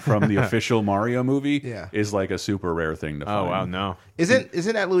Luigi from the official Mario movie is like a super rare thing to find. Oh wow, no.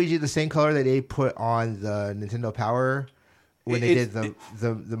 Isn't that Luigi the same color that they put on the Nintendo Power when they did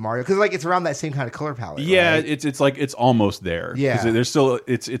the Mario? Because like it's around that same kind of color palette. Yeah, right? it's like it's almost there. Yeah. 'Cause there's still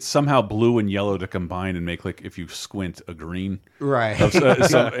it's somehow blue and yellow to combine and make like if you squint a green. Right.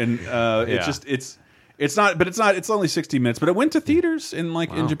 It's not, but it's only 60 minutes. But it went to theaters in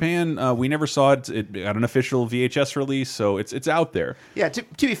Japan. We never saw it. It got an official VHS release, so it's out there. Yeah. To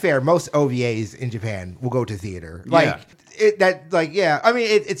be fair, most OVAs in Japan will go to theater. Yeah. I mean,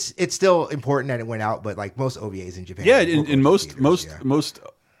 it's still important that it went out, but like most OVAs in Japan. Yeah, in most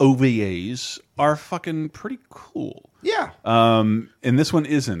OVAs are fucking pretty cool. Yeah. And this one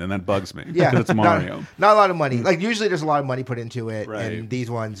isn't, and that bugs me. Yeah, because it's Mario. Not a lot of money. Like usually, there's a lot of money put into it, Right. and these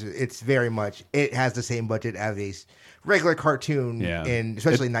ones, it's very much. It has the same budget as a regular cartoon,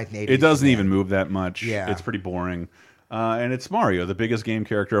 especially in 1980. It doesn't even move that much. Yeah. It's pretty boring, and it's Mario, the biggest game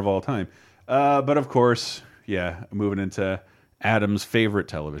character of all time. But of course, moving into Adam's favorite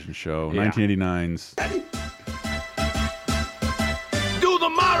television show, 1989's. Do the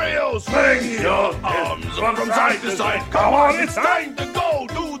Mario! Swing your arms from side to side. Come on, it's time to go.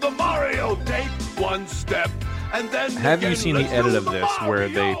 Do the Mario. Take one step. And then have you seen the edit of this where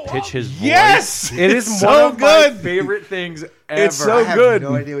they pitch his voice? Yes! It is It's one so of good. my favorite things ever. It's so I have good.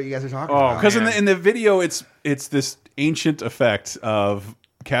 no idea what you guys are talking Oh, about. Because in the video, it's this ancient effect of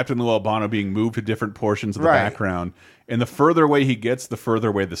Captain Lou Albano being moved to different portions of the Right. background, and the further away he gets, the further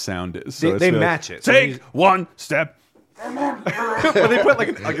away the sound is. So They it's match it. So Take one step. But they put like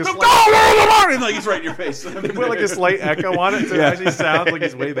a And slight, like he's right in your face. they put like a slight echo on it so it actually sounds like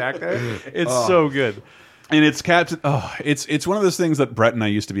he's way back there. It's so good. And it's Captain. Oh, it's one of those things that Brett and I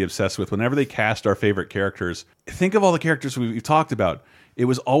used to be obsessed with. Whenever they cast our favorite characters, think of all the characters we've talked about. It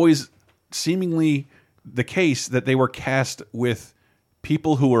was always seemingly the case that they were cast with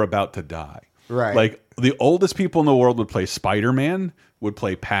people who were about to die. Right. Like the oldest people in the world would play Spider-Man, would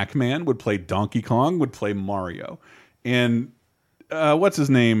play Pac-Man, would play Donkey Kong, would play Mario, and what's his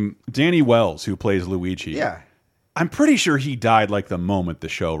name? Danny Wells, who plays Luigi. Yeah. I'm pretty sure he died like the moment the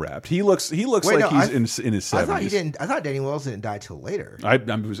show wrapped. He looks Wait, like no, he's in his 70s. I thought he didn't. I thought Danny Wells didn't die till later.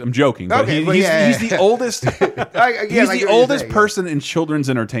 I'm joking, but Okay, he's the oldest. He's like the you're oldest saying, person in children's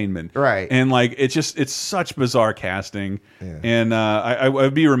entertainment, Right. And like it's such bizarre casting, and I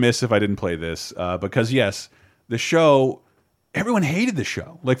would be remiss if I didn't play this because yes, the show, everyone hated the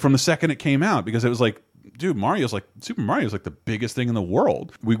show like from the second it came out because it was like, dude, Super Mario's like the biggest thing in the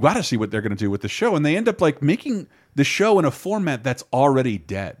world. We've got to see what they're going to do with the show, and they end up like making the show in a format that's already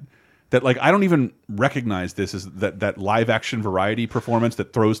dead. That like I don't even recognize this as that live action variety performance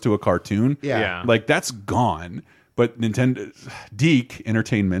that throws to a cartoon. Yeah. Like that's gone. But Nintendo, Deke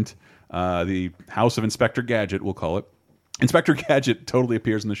Entertainment, the House of Inspector Gadget, we'll call it. Inspector Gadget totally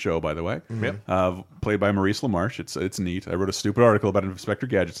appears in the show, by the way. Played by Maurice LaMarche. It's neat. I wrote a stupid article about Inspector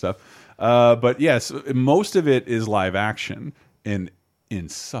Gadget stuff. But yes, most of it is live action and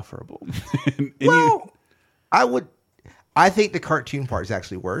insufferable. I think the cartoon part is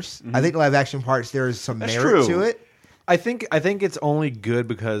actually worse. I think the live action parts there is some That's merit true. to it. I think it's only good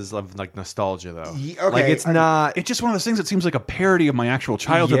because of like nostalgia though. Okay, like it's not. It's just one of those things that seems like a parody of my actual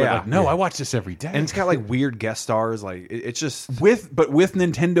childhood. Yeah. But like, no, I watch this every day. And it's got like weird guest stars. Like it's just with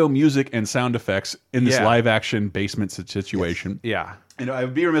Nintendo music and sound effects in this Yeah. live action basement situation. yeah. And I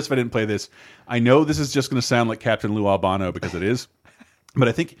would be remiss if I didn't play this. I know this is just going to sound like Captain Lou Albano because it is, but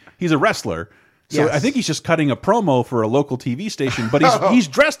I think he's a wrestler. So Yes. I think he's just cutting a promo for a local TV station, but he's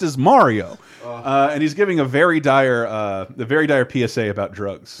dressed as Mario, and he's giving a very dire PSA about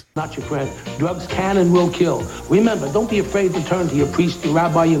drugs. Not your friend. Drugs can and will kill. Remember, don't be afraid to turn to your priest, your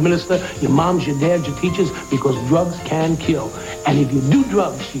rabbi, your minister, your moms, your dads, your teachers, because drugs can kill. And if you do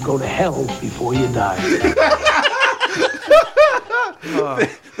drugs, you go to hell before you die.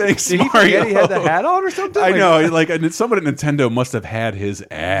 Thanks, Did he Mario. forget he had the hat on or something? I know, like someone at Nintendo must have had his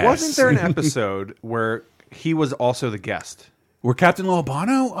ass. Wasn't there an episode where he was also the guest? Where Captain Lou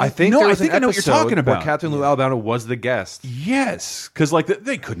Albano? I think no, there I was think an I know what you're episode talking about. where Captain Lou Albano was the guest. Yes, because like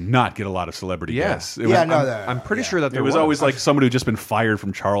they could not get a lot of celebrity guests. It was- I'm pretty sure that it was always like someone who just been fired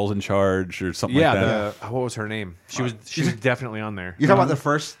from Charles in Charge or something like that. what was her name? She was definitely on there. You're talking about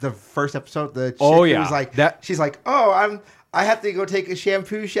the first episode. The chick Oh, who yeah. was like That- she's like, I have to go take a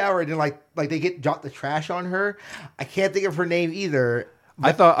shampoo shower, and then like they drop the trash on her. I can't think of her name either.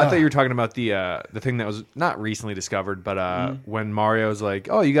 I thought you were talking about the thing that was not recently discovered, but when Mario's like,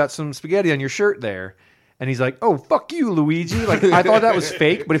 "Oh, you got some spaghetti on your shirt there," and he's like, "Oh, fuck you, Luigi!" Like I thought that was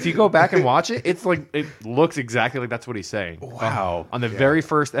fake, but if you go back and watch it, it's like it looks exactly like that's what he's saying. Wow, on the very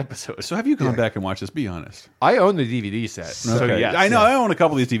first episode. So have you gone back and watched this? Be honest. I own the DVD set, so Okay. yes, I know. I own a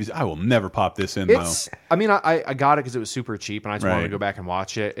couple of these DVDs. I will never pop this in though. I mean, I got it because it was super cheap, and I just wanted Right. to go back and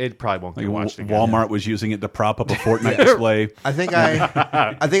watch it. It probably won't Like get watched again. Walmart was using it to prop up a Fortnite display. I think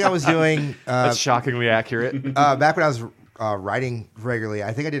I was doing. That's shockingly accurate. Back when I was writing regularly.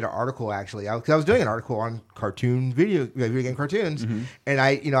 I think I did an article actually, because I was doing an article on video game cartoons, and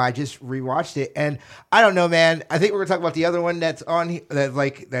I just rewatched it, and I don't know, man. I think we're gonna talk about the other one that's on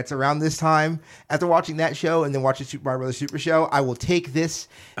that's around this time. After watching that show and then watching Super Mario Bros. Super Show, I will take this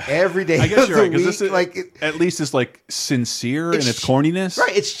every day. I guess you're right, because this at least it's like sincere in its corniness.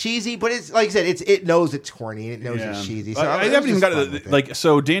 Right, it's cheesy, but it's like I said, it knows it's corny, it knows it's cheesy. So I haven't even got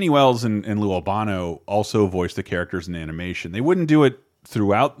so Danny Wells and Lou Albano also voiced the characters in animation. They wouldn't do it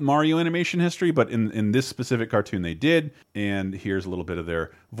throughout Mario animation history, but in this specific cartoon they did. And here's a little bit of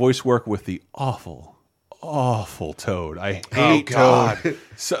their voice work with the awful Toad. I hate Toad.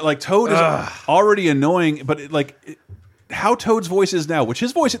 So like Toad is already annoying, but how Toad's voice is now, which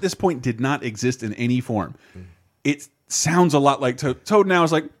his voice at this point did not exist in any form. It sounds a lot like Toad. Toad now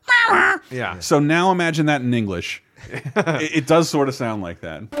is like, yeah. So now imagine that in English. It does sort of sound like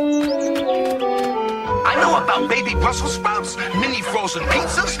that. I know about baby Brussels sprouts, mini frozen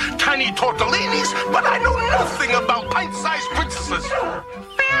pizzas, tiny tortellinis, but I know nothing about pint-sized princesses.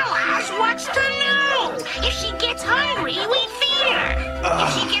 Fellas, what's the new? If she gets hungry, we feed her.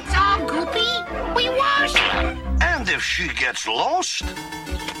 If she gets all goopy, we wash her. And if she gets lost?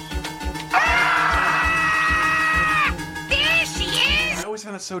 There she is! I always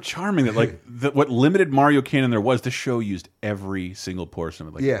found it so charming that what limited Mario canon there was, the show used every single portion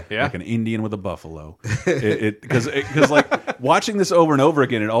of it, like an Indian with a buffalo. Because like watching this over and over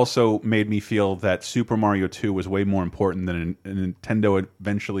again, it also made me feel that Super Mario 2 was way more important than Nintendo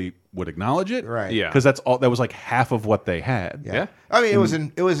eventually would acknowledge it. Right. Yeah. Because that was like half of what they had. Yeah. I mean,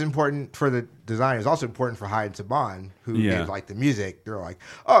 it was important for the design. It was also important for Hyde and Saban, who did like the music. They're like,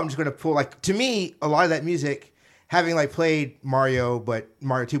 oh, I'm just going to pull to me, a lot of that music, having like played Mario 2,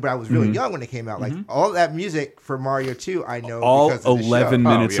 but I was really young when it came out. Like all of that music for Mario 2, I know all because of the 11 show.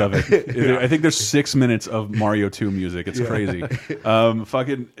 minutes of it. I think there's 6 minutes of Mario 2 music. It's crazy. But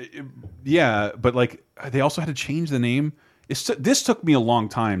like they also had to change the name. This took me a long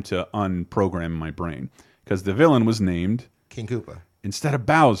time to unprogram my brain because the villain was named King Koopa instead of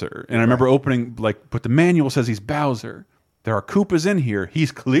Bowser. And I remember opening but the manual says he's Bowser. There are Koopas in here.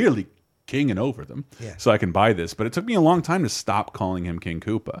 He's clearly kinging over them, so I can buy this. But it took me a long time to stop calling him King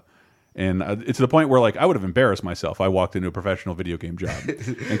Koopa, and it's to the point where like I would have embarrassed myself. I walked into a professional video game job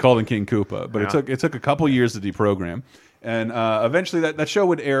and called him King Koopa, but it took a couple years to deprogram, and eventually that show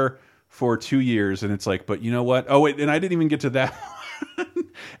would air for 2 years, and it's like, but you know what? Oh wait, and I didn't even get to that.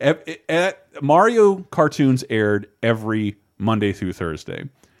 Mario cartoons aired every Monday through Thursday.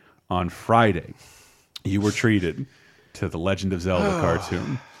 On Friday, you were treated to the Legend of Zelda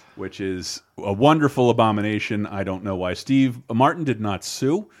cartoon, which is a wonderful abomination. I don't know why Steve Martin did not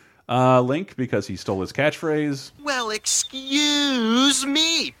sue Link because he stole his catchphrase. Well, excuse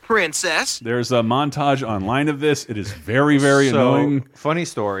me, princess. There's a montage online of this. It is very, very annoying. Funny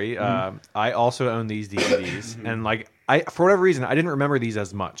story. I also own these DVDs, and like for whatever reason, I didn't remember these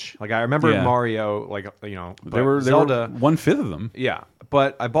as much. Like I remember Mario, there were Zelda, 1/5 of them. Yeah,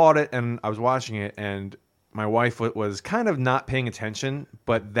 but I bought it and I was watching it and. My wife was kind of not paying attention,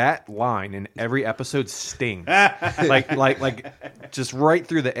 but that line in every episode stings, like just right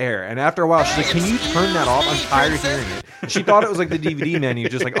through the air. And after a while, she's like, "Can you turn that off? I'm tired of hearing it." And she thought it was like the DVD menu,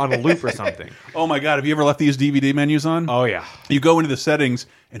 just like on a loop or something. Oh my god! Have you ever left these DVD menus on? Oh yeah. You go into the settings,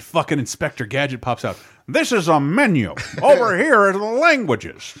 and fucking Inspector Gadget pops out. This is a menu. Over here are the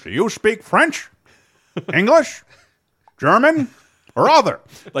languages. Do you speak French, English, German? Or other,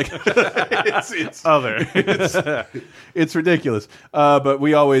 like it's other. It's ridiculous. But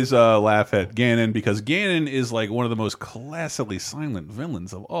we always laugh at Ganon because Ganon is like one of the most classically silent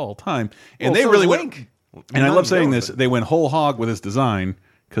villains of all time, and they really went. And I love saying this. They went whole hog with his design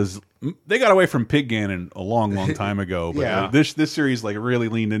because they got away from Pig Ganon a long, long time ago. But this series like really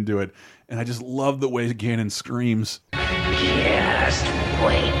leaned into it, and I just love the way Ganon screams. Just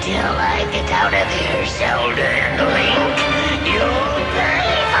wait till I get out of here, Zelda and Link. You'll pay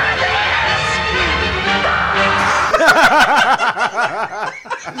for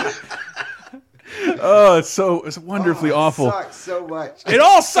this! Oh, it's wonderfully awful. It sucks so much. It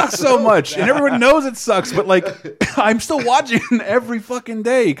all sucks so much, and everyone knows it sucks. But like, I'm still watching every fucking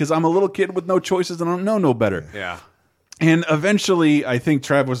day because I'm a little kid with no choices and I don't know no better. Yeah. And eventually, I think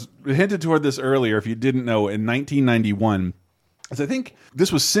Trav was hinted toward this earlier. If you didn't know, in 1991. I think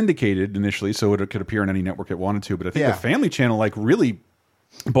this was syndicated initially, so it could appear on any network it wanted to. But I think the Family Channel like really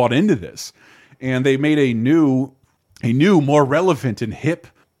bought into this, and they made a new, more relevant and hip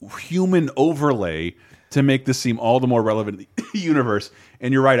human overlay to make this seem all the more relevant in the universe.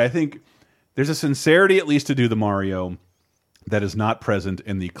 And you're right. I think there's a sincerity, at least, to do the Mario that is not present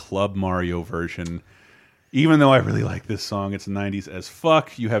in the Club Mario version. Even though I really like this song, it's 90s as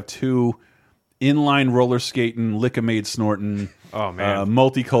fuck. You have two inline roller skating, lick-a-maid snorting,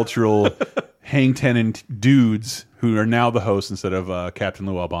 multicultural hang tenant dudes who are now the hosts instead of Captain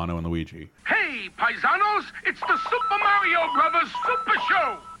Lou Albano and Luigi. Hey, paisanos, it's the Super Mario Brothers Super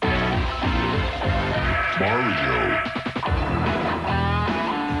Show. Mario.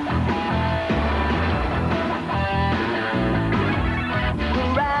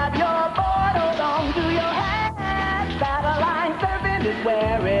 Grab your board, hold on to your hat. Battle line serving is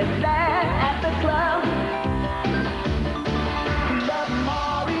where it's at the club.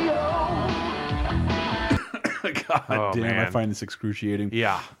 God damn, I find this excruciating.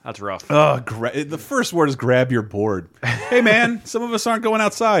 Yeah, that's rough. The first word is grab your board. Hey, man, some of us aren't going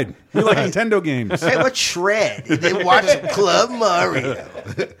outside. We like Nintendo games. Hey, let's shred. They watch Club Mario.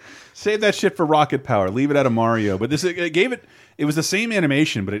 Save that shit for Rocket Power. Leave it out of Mario. But this, it was the same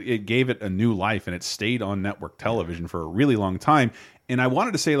animation, but it gave it a new life, and it stayed on network television for a really long time. And I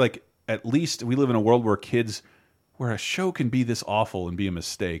wanted to say, like, at least we live in a world where where a show can be this awful and be a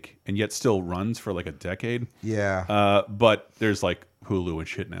mistake, and yet still runs for like a decade. Yeah. But there's like Hulu and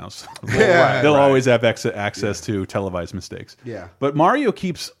shit now, so they'll always have access to televised mistakes. Yeah. But Mario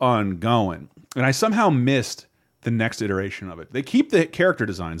keeps on going, and I somehow missed the next iteration of it. They keep the character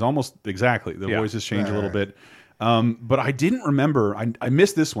designs almost exactly. The voices change a little bit. But I didn't remember. I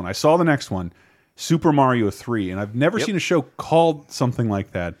missed this one. I saw the next one, Super Mario 3, and I've never seen a show called something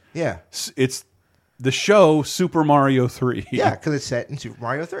like that. Yeah. It's the show Super Mario 3. Yeah, because it's set in Super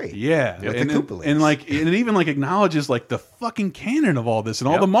Mario 3. Yeah, With and the Koopalings. and like it even like acknowledges like the fucking canon of all this and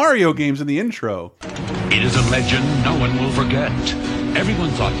all the Mario games in the intro. It is a legend no one will forget.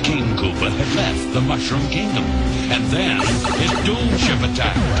 Everyone thought King Koopa had left the Mushroom Kingdom, and then his Doom Ship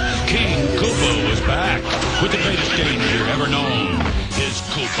attacked. King Koopa was back with the greatest danger ever known: his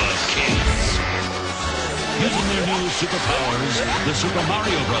Koopa kids. Using their new superpowers, the Super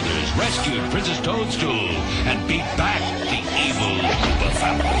Mario Brothers rescued Princess Toadstool and beat back the evil Koopa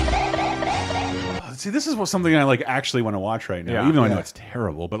family. See, this is something I like actually want to watch right now, Yeah. even though I know it's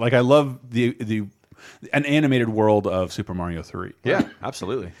terrible. But like, I love an animated world of Super Mario 3. Yeah,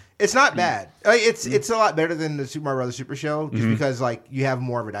 absolutely. It's not bad. It's a lot better than the Super Mario Brothers Super Show, just because like you have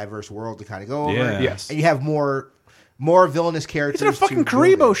more of a diverse world to kind of go over. Yeah. Yes. And you have more villainous characters. It's in a fucking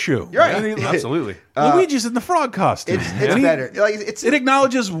Karibo shoe. You're right. Yeah, absolutely. Luigi's in the frog costume. It's better. Like it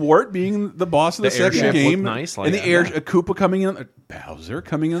acknowledges Wart being the boss of the section airship game. looked nice, like and the that. air, Koopa coming in, Bowser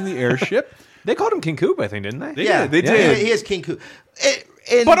coming on the airship. They called him King Koopa, I think, didn't they? They did. He is King Koopa.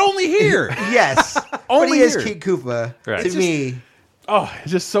 But only here. Yes. Only but he is here. King Koopa Right. to me. Oh,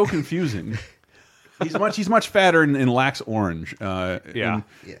 it's just so confusing. He's much fatter and lacks orange. I No,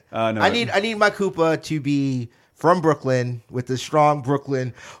 need my Koopa to be from Brooklyn with the strong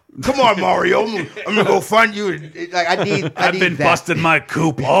Brooklyn. Come on, Mario. I'm gonna go find you. Like I've been busting my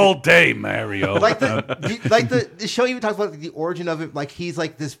coop all day, Mario. Like the show even talks about the origin of it. Like he's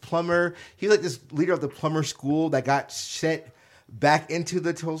like this plumber. He's like this leader of the plumber school that got sent back into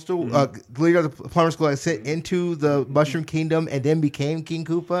the Toadstool. Leader of the plumber school that sent into the Mushroom Kingdom and then became King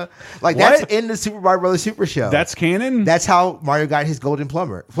Koopa. Like that's in the Super Mario Brothers Super Show. That's canon. That's how Mario got his golden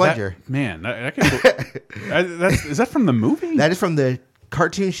plunger. Plunger. Is that from the movie? That is from the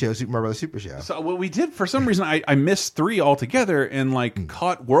cartoon show Super Mario Brothers Super Show. So what we did, for some reason, I missed 3 altogether and like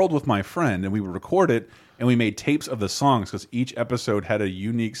caught World with my friend, and we would record it and we made tapes of the songs because each episode had a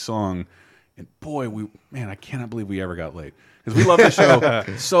unique song. And boy, I cannot believe we ever got late because we love the show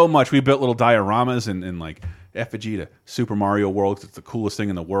so much. We built little dioramas and like effigy to Super Mario World 'cause it's the coolest thing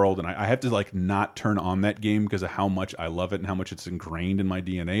in the world, and I have to like not turn on that game because of how much I love it and how much it's ingrained in my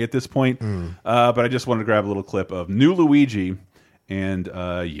DNA at this point. But I just wanted to grab a little clip of new Luigi and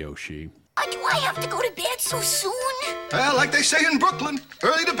Yoshi. Do I have to go to bed so soon? Well, like they say in Brooklyn,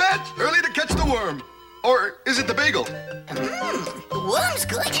 early to bed, early to catch the worm. Or is it the bagel? The worm's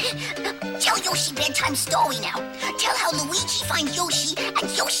good. Tell Yoshi bedtime story now. Tell how Luigi find Yoshi and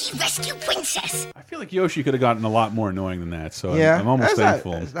Yoshi rescue Princess. I feel like Yoshi could have gotten a lot more annoying than that, so Yeah, I'm almost that's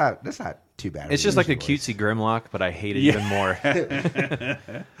thankful. That's not too bad. It's just like a cutesy Grimlock, but I hate it even more.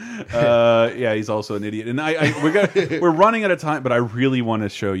 Yeah, he's also an idiot, and we're running out of time, but I really want to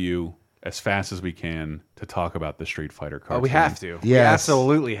show you as fast as we can to talk about the Street Fighter cartoon. Oh, we have to. Yes. We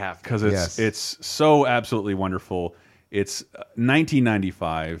absolutely have to. Because it's so absolutely wonderful. It's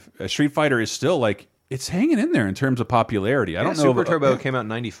 1995. Street Fighter is still like it's hanging in there in terms of popularity. I don't know. Super Turbo came out in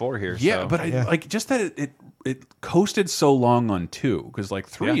 '94 here. Yeah, so. but I like just that it coasted so long on 2 because like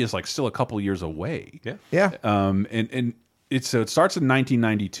 3 is like still a couple years away. Yeah. Yeah. And it starts in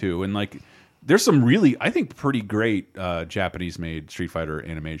 1992 and like there's some really, I think, pretty great Japanese-made Street Fighter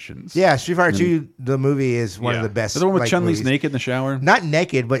animations. Yeah, Street Fighter 2, the movie, is one of the best. The one with Chun-Li's movies. naked in the shower? Not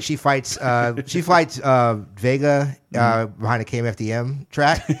naked, but she fights Vega behind a KMFDM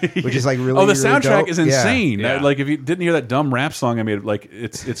track, which is like really. Oh, the really soundtrack dope. is insane. Yeah. Like if you didn't hear that dumb rap song I made, like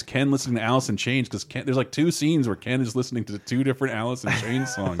it's Ken listening to Alice in Chains because there's like 2 scenes where Ken is listening to 2 different Alice in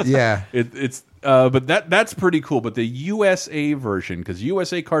Chains songs. Yeah, but that's pretty cool. But the USA version, because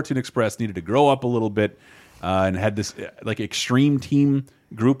USA Cartoon Express needed to grow up a little bit and had this like extreme team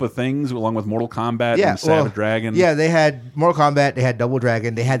group of things along with Mortal Kombat and Savage Dragon. Yeah, they had Mortal Kombat, they had Double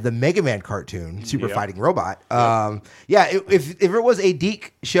Dragon, they had the Mega Man cartoon, Super Fighting Robot. If it was a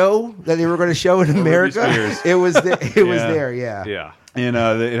Deke show that they were going to show in America, it was there. Yeah. And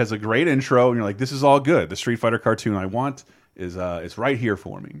it has a great intro, and you're like, this is all good. The Street Fighter cartoon I want is right here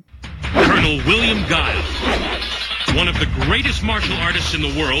for me. Colonel William Guile, one of the greatest martial artists in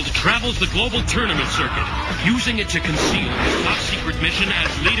the world, travels the global tournament circuit, using it to conceal his top-secret mission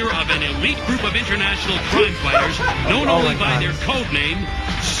as leader of an elite group of international crime fighters known only by their code name,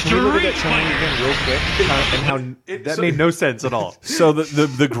 Street Fighter. Real quick, and how that made no sense at all. So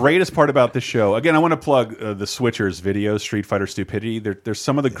the greatest part about this show, again, I want to plug the Switchers video, Street Fighter Stupidity. There's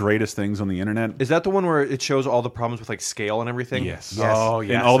some of the greatest things on the internet. Is that the one where it shows all the problems with like scale and everything? Yes. Oh,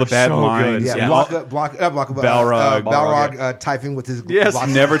 yeah. And all the bad lines. Yeah, Balrog typing with his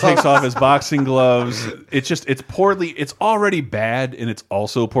never takes off his boxing gloves. It's already bad, and it's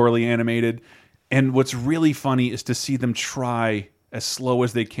also poorly animated. And what's really funny is to see them try as slow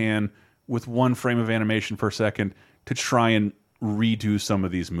as they can with 1 frame of animation per second to try and redo some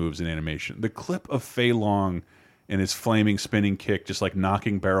of these moves in animation. The clip of Fei Long and his flaming spinning kick just like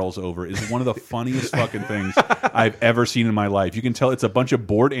knocking barrels over is one of the funniest fucking things I've ever seen in my life. You can tell it's a bunch of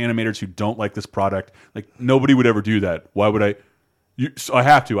bored animators who don't like this product. Like, nobody would ever do that. Why would I? So I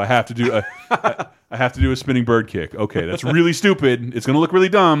have to do a spinning bird kick. Okay, that's really stupid. It's going to look really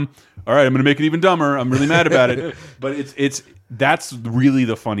dumb. All right, I'm going to make it even dumber. I'm really mad about it. But that's really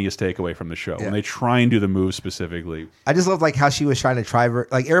the funniest takeaway from the show when they try and do the moves specifically. I just love like how she was trying to try,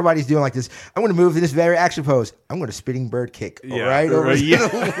 like everybody's doing like this. I'm going to move in this very action pose. I'm going to spinning bird kick right over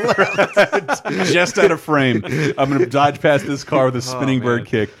just out of frame. I'm going to dodge past this car with a spinning bird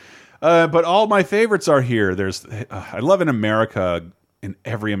kick. But all my favorites are here. I love in America, in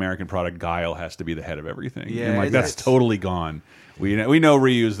every American product, Guile has to be the head of everything. Yeah, and like that's totally gone. We know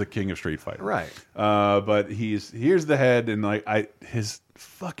Ryu's the king of Street Fighter, right? But here's the head, and like his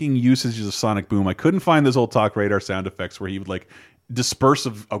fucking usages of Sonic Boom. I couldn't find those old Talk Radar sound effects where he would like disperse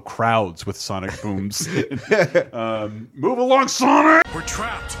of crowds with Sonic Booms. Move along, Sonic! We're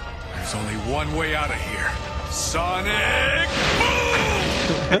trapped. There's only one way out of here. Sonic Boom!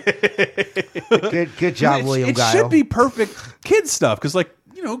 Good job, William It Guile. should be perfect kid stuff because, like,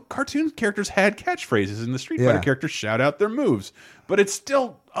 you know, cartoon characters had catchphrases, and the Street Fighter characters shout out their moves. But it's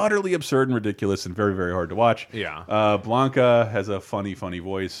still utterly absurd and ridiculous and very, very hard to watch. Yeah. Blanca has a funny, funny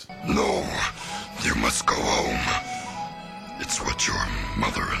voice. No, you must go home. It's what your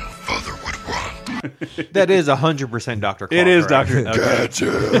mother and father would want. That is 100% Dr. Claw. It is correct? Dr.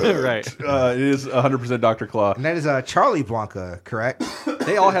 Gotcha. Right. It is 100% Dr. Claw. And that is Charlie Blanca, correct?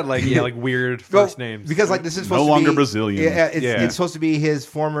 They all had like weird first names because like this is supposed no to longer be, Brazilian. Yeah, it's supposed to be his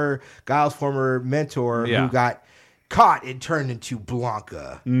Guile's former mentor who got caught and turned into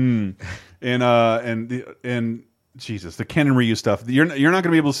Blanca. And Jesus, the Ken and Ryu stuff. You're not going to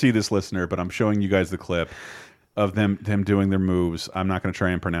be able to see this, listener, but I'm showing you guys the clip of them doing their moves. I'm not going to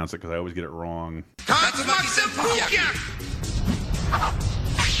try and pronounce it because I always get it wrong.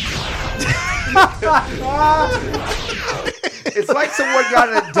 It's like someone got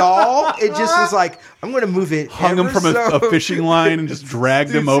a doll. It just was like, I'm going to move it. Hung him from a fishing line and just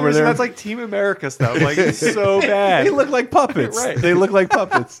dragged him over there. That's like Team America stuff. Like, it's so bad. They look like puppets. Right. They look like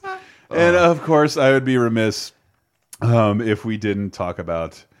puppets. And of course, I would be remiss if we didn't talk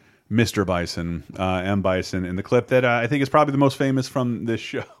about Mr. Bison, M. Bison, in the clip that I think is probably the most famous from this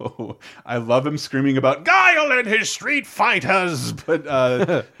show. I love him screaming about Guile and his street fighters. But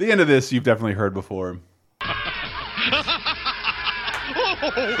the end of this, you've definitely heard before.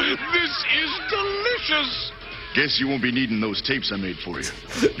 Oh, this is delicious! Guess you won't be needing those tapes I made for you.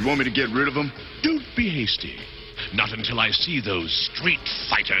 You want me to get rid of them? Don't be hasty. Not until I see those street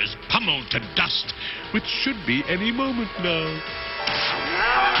fighters pummeled to dust, which should be any moment now.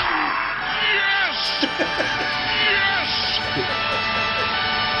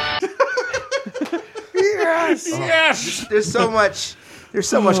 Yes! Yes! Yes! There's so much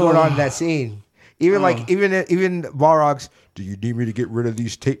going on in that scene. Even Balrog's do you need me to get rid of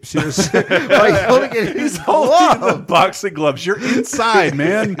these tapes here? Like, look at his holding the boxing gloves. You're inside,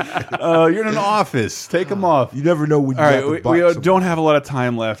 man. You're in an office. Take them off. You never know when you All right, we don't have a lot of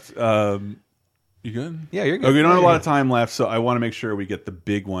time left. You good? Yeah, you're good. Okay, we don't have a lot of time left, so I want to make sure we get the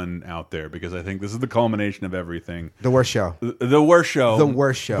big one out there because I think this is the culmination of everything. The worst show. The worst show. The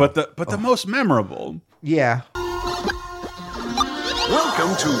worst show. But the most memorable. Yeah.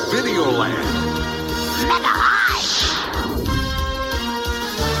 Welcome to Videoland.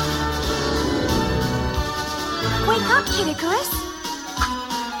 Wake up, Kid Icarus.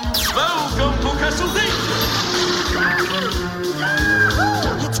 Welcome to Castlevania.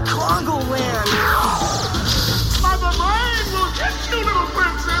 It's Congoland. Mother Brain will get you, little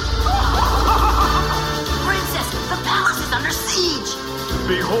princess. Princess, the palace is under siege.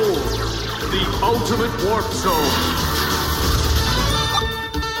 Behold, the ultimate warp zone.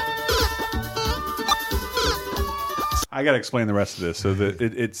 I got to explain the rest of this. So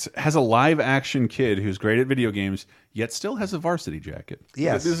it has a live-action kid who's great at video games, yet still has a varsity jacket.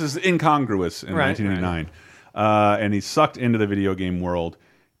 Yes. This is incongruous in 1989. And he's sucked into the video game world.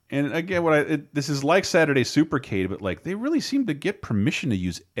 And again, this is like Saturday Supercade, but like they really seem to get permission to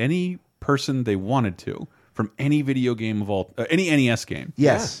use any person they wanted to from any video game of any NES game.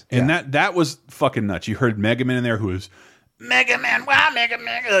 Yes. And that was fucking nuts. You heard Mega Man in there, who was Mega Man, wow, Mega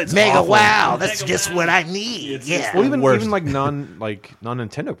Man. It's Mega awful. Wow, that's just what I need. Yeah. Well, even like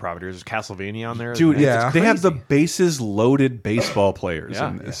non-Nintendo properties, Castlevania on there. Dude, man. they have the bases loaded baseball players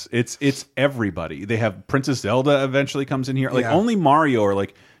in this. It's everybody. They have Princess Zelda eventually comes in here. Like only Mario or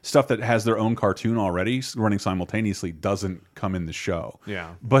like stuff that has their own cartoon already running simultaneously doesn't come in the show.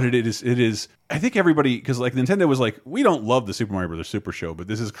 Yeah. But it is I think everybody, because like Nintendo was like, we don't love the Super Mario Brothers Super Show, but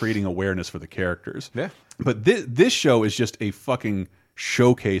this is creating awareness for the characters. Yeah. But this show is just a fucking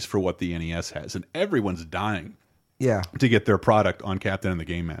showcase for what the NES has, and everyone's dying. Yeah. To get their product on Captain and the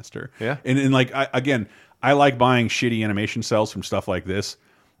Game Master. Yeah. And like I like buying shitty animation cells from stuff like this.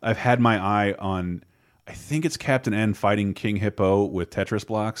 I've had my eye on, I think it's Captain N fighting King Hippo with Tetris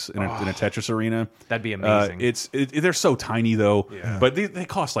blocks in a Tetris arena. That'd be amazing. They're so tiny though, but they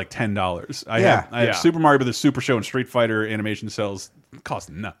cost like $10. I have Super Mario Brothers Super Show and Street Fighter animation cells. Cost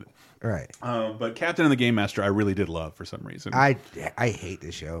nothing. Right. But Captain and the Game Master, I really did love for some reason. I hate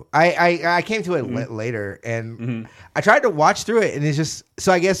this show. I came to it later, and I tried to watch through it, and it's just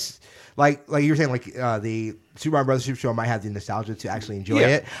so I guess like you were saying, like the Super Mario Brothers Super Show might have the nostalgia to actually enjoy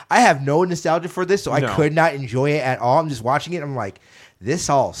it. I have no nostalgia for this, so I could not enjoy it at all. I'm just watching it. I'm like, this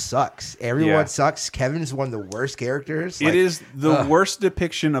all sucks. Everyone sucks. Kevin's one of the worst characters. It is the worst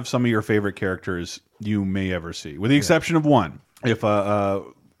depiction of some of your favorite characters you may ever see, with the exception of one.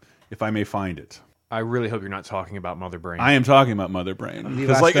 If I may find it. I really hope you're not talking about Mother Brain. I am talking about Mother Brain.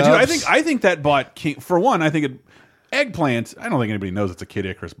 Because like, dude, I think that bought King, for one, I think Eggplant, I don't think anybody knows it's a Kid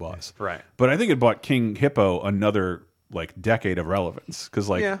Icarus boss. Right. But I think it bought King Hippo another like decade of relevance. Because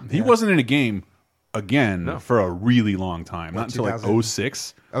like he wasn't in a game again for a really long time. Not until like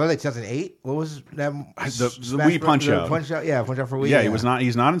 06. Oh, like 2008? What was that? The Wii Punch Out. Punch Out, yeah, Punch Out for Wii. Yeah,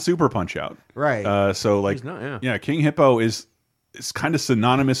 he's not in Super Punch Out. Right. So like, he's not, King Hippo is kind of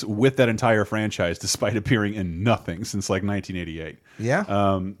synonymous with that entire franchise, despite appearing in nothing since like 1988.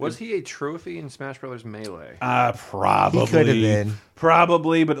 Yeah. Was he a trophy in Smash Brothers Melee? Probably. He could have been.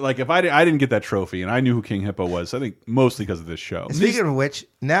 Probably, but like if I didn't get that trophy, and I knew who King Hippo was, I think mostly because of this show. Speaking of which,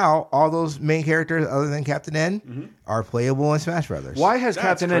 now all those main characters other than Captain N are playable in Smash Brothers. Why has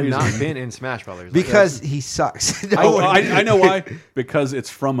Captain N not been in Smash Brothers? Because he sucks. I know why. Because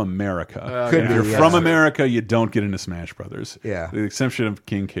it's from America. Could if be, you're yeah. from America, you don't get into Smash Brothers. Yeah. The exception of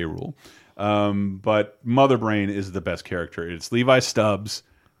King K. Rool. But Mother Brain is the best character. It's Levi Stubbs,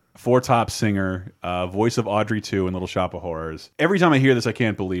 four-top singer, voice of Audrey 2 in Little Shop of Horrors. Every time I hear this, I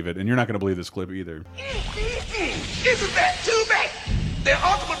can't believe it, and you're not going to believe this clip either. Isn't that too bad? The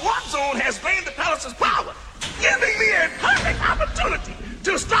ultimate warp zone has gained the palace's power, giving me a perfect opportunity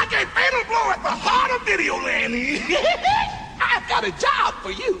to strike a fatal blow at the heart of Videoland. I've got a job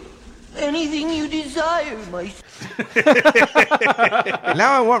for you. Anything you desire, my...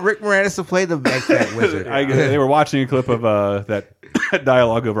 Now I want Rick Moranis to play the Eggplant Wizard. They were watching a clip of that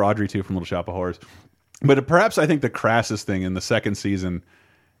dialogue over Audrey 2 from Little Shop of Horrors. But perhaps I think the crassest thing in the second season,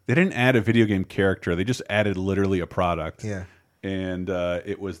 they didn't add a video game character. They just added literally a product. Yeah. And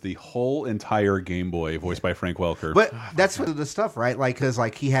it was the whole entire Game Boy, voiced by Frank Welker. But that's what the stuff, right? Like, because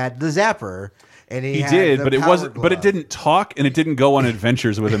like he had the Zapper, and he had did, the but it Power wasn't. Glove. But it didn't talk, and it didn't go on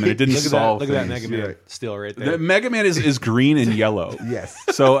adventures with him, and it didn't solve. Look at that things. Mega Man still right there. The Mega Man is green and yellow. Yes.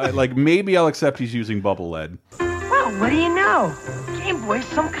 So like maybe I'll accept he's using bubble lead. Well, what do you know? Game Boy's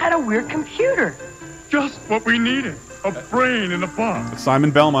some kind of weird computer. Just what we needed. a brain in a box.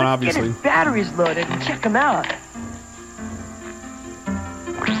 Simon Belmont, obviously. Get his batteries loaded and check him out.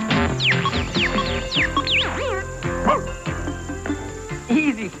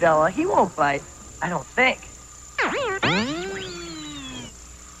 Easy, fella. He won't bite. I don't think.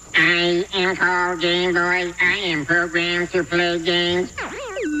 I am called Game Boy. I am programmed to play games.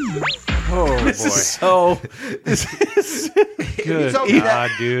 Oh, This boy. is so. This is Good told me God,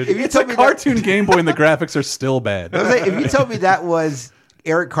 that- dude. if you It's a told me that- cartoon Game Boy, and the graphics are still bad. I was like, if you told me that was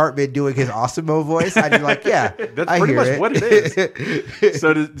Eric Cartman doing his Osimo voice, I'd be like, yeah, That's I pretty hear much it. what it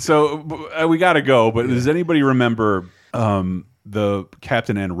is. So we got to go. But does anybody remember the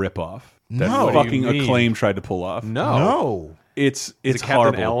Captain N ripoff that No. What do you fucking mean? Acclaim tried to pull off? No. It's it Captain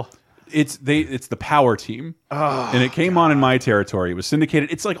horrible. L? It's the Power Team, and it came on in my territory. It was syndicated.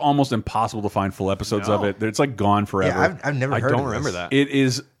 It's like almost impossible to find full episodes of it. It's like gone forever. Yeah, I've never heard I of don't remember this. that. It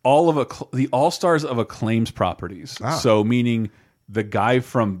is all of the All Stars of Acclaim's properties. Ah. So meaning the guy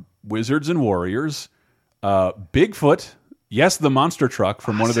from Wizards and Warriors, Bigfoot, yes, the monster truck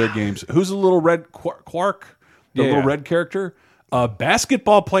from one of their games. Who's the little red Quark? The little red character. A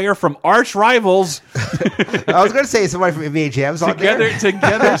basketball player from Arch Rivals. I was going to say somebody from NBA Jam's on there.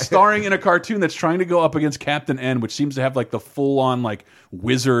 together starring in a cartoon that's trying to go up against Captain N, which seems to have like the full-on like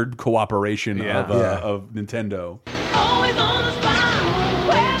wizard cooperation of Nintendo. Always on the spot,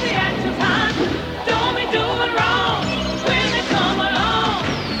 where the action's hot. Don't be doing wrong when they come along.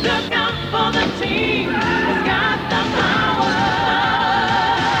 Look out for the team who's got the power.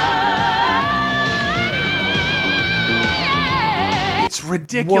 It's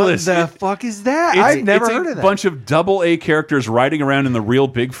ridiculous. What the fuck is that? It's- I've never it's heard of a that. bunch of AA characters riding around in the real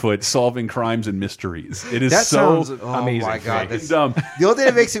Bigfoot solving crimes and mysteries. It is That so sounds amazing. Oh my God, that's dumb. The only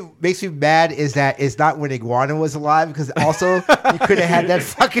thing that makes me mad is that it's not when Iguana was alive, because also you could have had that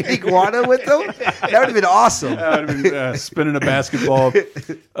fucking iguana with them. That would have been awesome. That would have been spinning a basketball.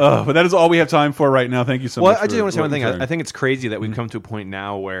 But that is all we have time for right now. Thank you so Well, much. I just want to say one thing. welcome. I think it's crazy that we've come to a point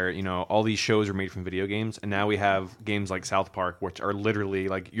now where, you know, all these shows are made from video games, and now we have games like South Park, which are literally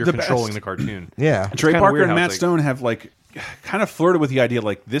like you're The controlling best. the cartoon. Yeah. It's Trey kinda Parker weird and how Matt it's like- Stone have like kind of flirted with the idea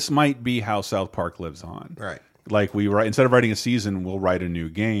like this might be how South Park lives on. Right. Like we write instead of writing a season, we'll write a new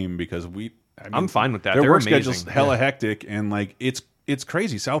game because I'm fine with that. Their They're work amazing. schedule's hella hectic and like it's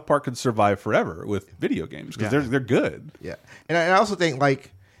crazy. South Park could survive forever with video games because they're good. Yeah. And I also think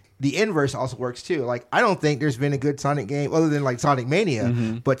like the inverse also works too. Like I don't think there's been a good Sonic game other than like Sonic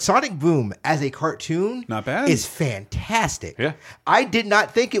Mania, but Sonic Boom as a cartoon Not bad. is fantastic. Yeah. I did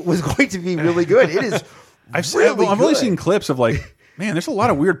not think it was going to be really good. It is I've really only good. seen clips of like, man, there's a lot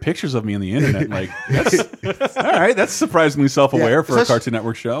of weird pictures of me on the internet. Like, that's all right. That's surprisingly self-aware Yeah, for a especially Cartoon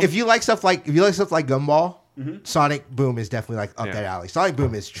Network show. If you like stuff like Gumball, Sonic Boom is definitely like up that alley. Sonic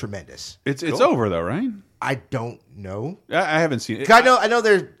Boom is tremendous. It's over though, right? I don't know. I haven't seen it. I know.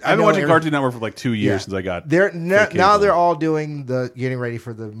 They're. I've been watching Cartoon Network for like 2 years Yeah. since I got. They're now cable. they're all doing getting ready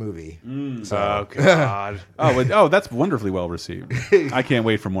for the movie. So. Oh God! That's wonderfully well received. I can't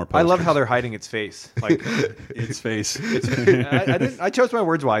wait for more. I love posters. how they're hiding its face. Like its face. I chose my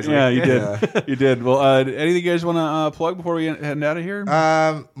words wisely. Yeah, you did. You did. Well, anything you guys want to plug before we head out of here?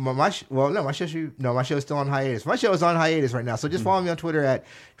 My show is still on hiatus. My show is on hiatus right now. So just follow me on Twitter at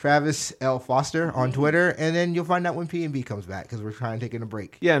Travis L. Foster on Twitter, and then you'll find out when P&B comes back because we're trying to take a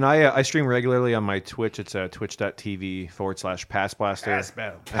break. Yeah, and I stream regularly on my Twitch. It's twitch.tv/Pass Blaster.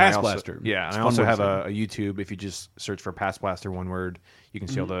 Pass Blaster. Yeah, It's and I fun also word have to a YouTube. If you just search for Pass Blaster, one word, you can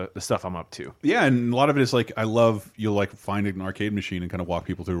see all the stuff I'm up to. Yeah, and a lot of it is like you'll like find an arcade machine and kind of walk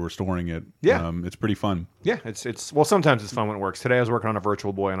people through restoring it. Yeah. It's pretty fun. Yeah, it's well, sometimes it's fun when it works. Today I was working on a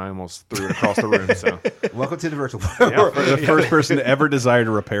Virtual Boy and I almost threw it across the room. So welcome to the Virtual Boy. The first person to ever desire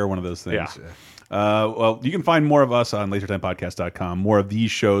to repair one of those things. Yeah. Well, you can find more of us on LaserTimePodcast.com. More of these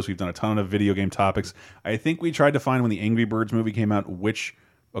shows. We've done a ton of video game topics. I think we tried to find when the Angry Birds movie came out, which,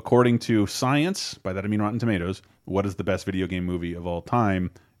 according to science, by that I mean Rotten Tomatoes, what is the best video game movie of all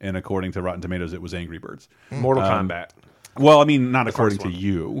time? And according to Rotten Tomatoes, it was Angry Birds. Mortal Kombat. Well, I mean, not according to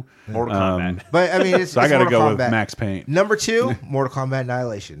you. Mortal Kombat. But I mean, it's, so I it's got to Mortal go Kombat. with Max Payne. Number 2, Mortal Kombat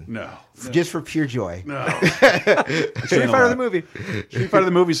Annihilation. No. Just for pure joy. No. Street Fighter the movie. Street Fighter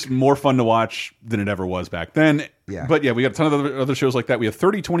the movie's more fun to watch than it ever was back then. Yeah. But yeah, we got a ton of other shows like that. We have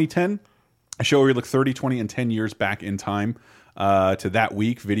 30, 20, 10, a show where we look 30, 20, and 10 years back in time to that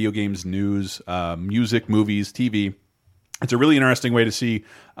week. Video games, news, music, movies, TV. It's a really interesting way to see,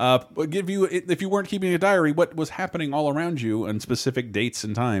 give you, if you weren't keeping a diary, what was happening all around you on specific dates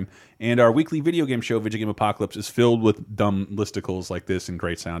and time. And our weekly video game show, Video Game Apocalypse, is filled with dumb listicles like this and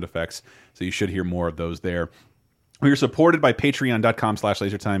great sound effects. So you should hear more of those there. We are supported by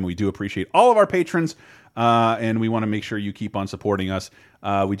patreon.com/lasertime. We do appreciate all of our patrons, and we want to make sure you keep on supporting us.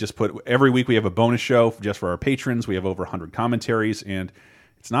 We just put every week we have a bonus show just for our patrons. We have over 100 commentaries, and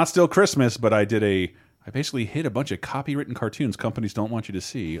it's not still Christmas, but I basically hid a bunch of copywritten cartoons companies don't want you to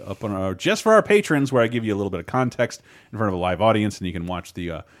see up on our, just for our patrons, where I give you a little bit of context in front of a live audience, and you can watch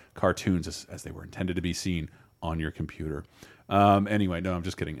the cartoons as they were intended to be seen on your computer. Anyway, no, I'm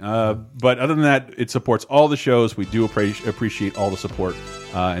just kidding. But other than that, it supports all the shows. We do appreciate all the support.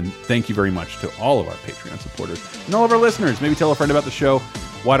 And thank you very much to all of our Patreon supporters and all of our listeners. Maybe tell a friend about the show.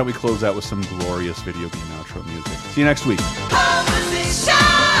 Why don't we close out with some glorious video game outro music? See you next week.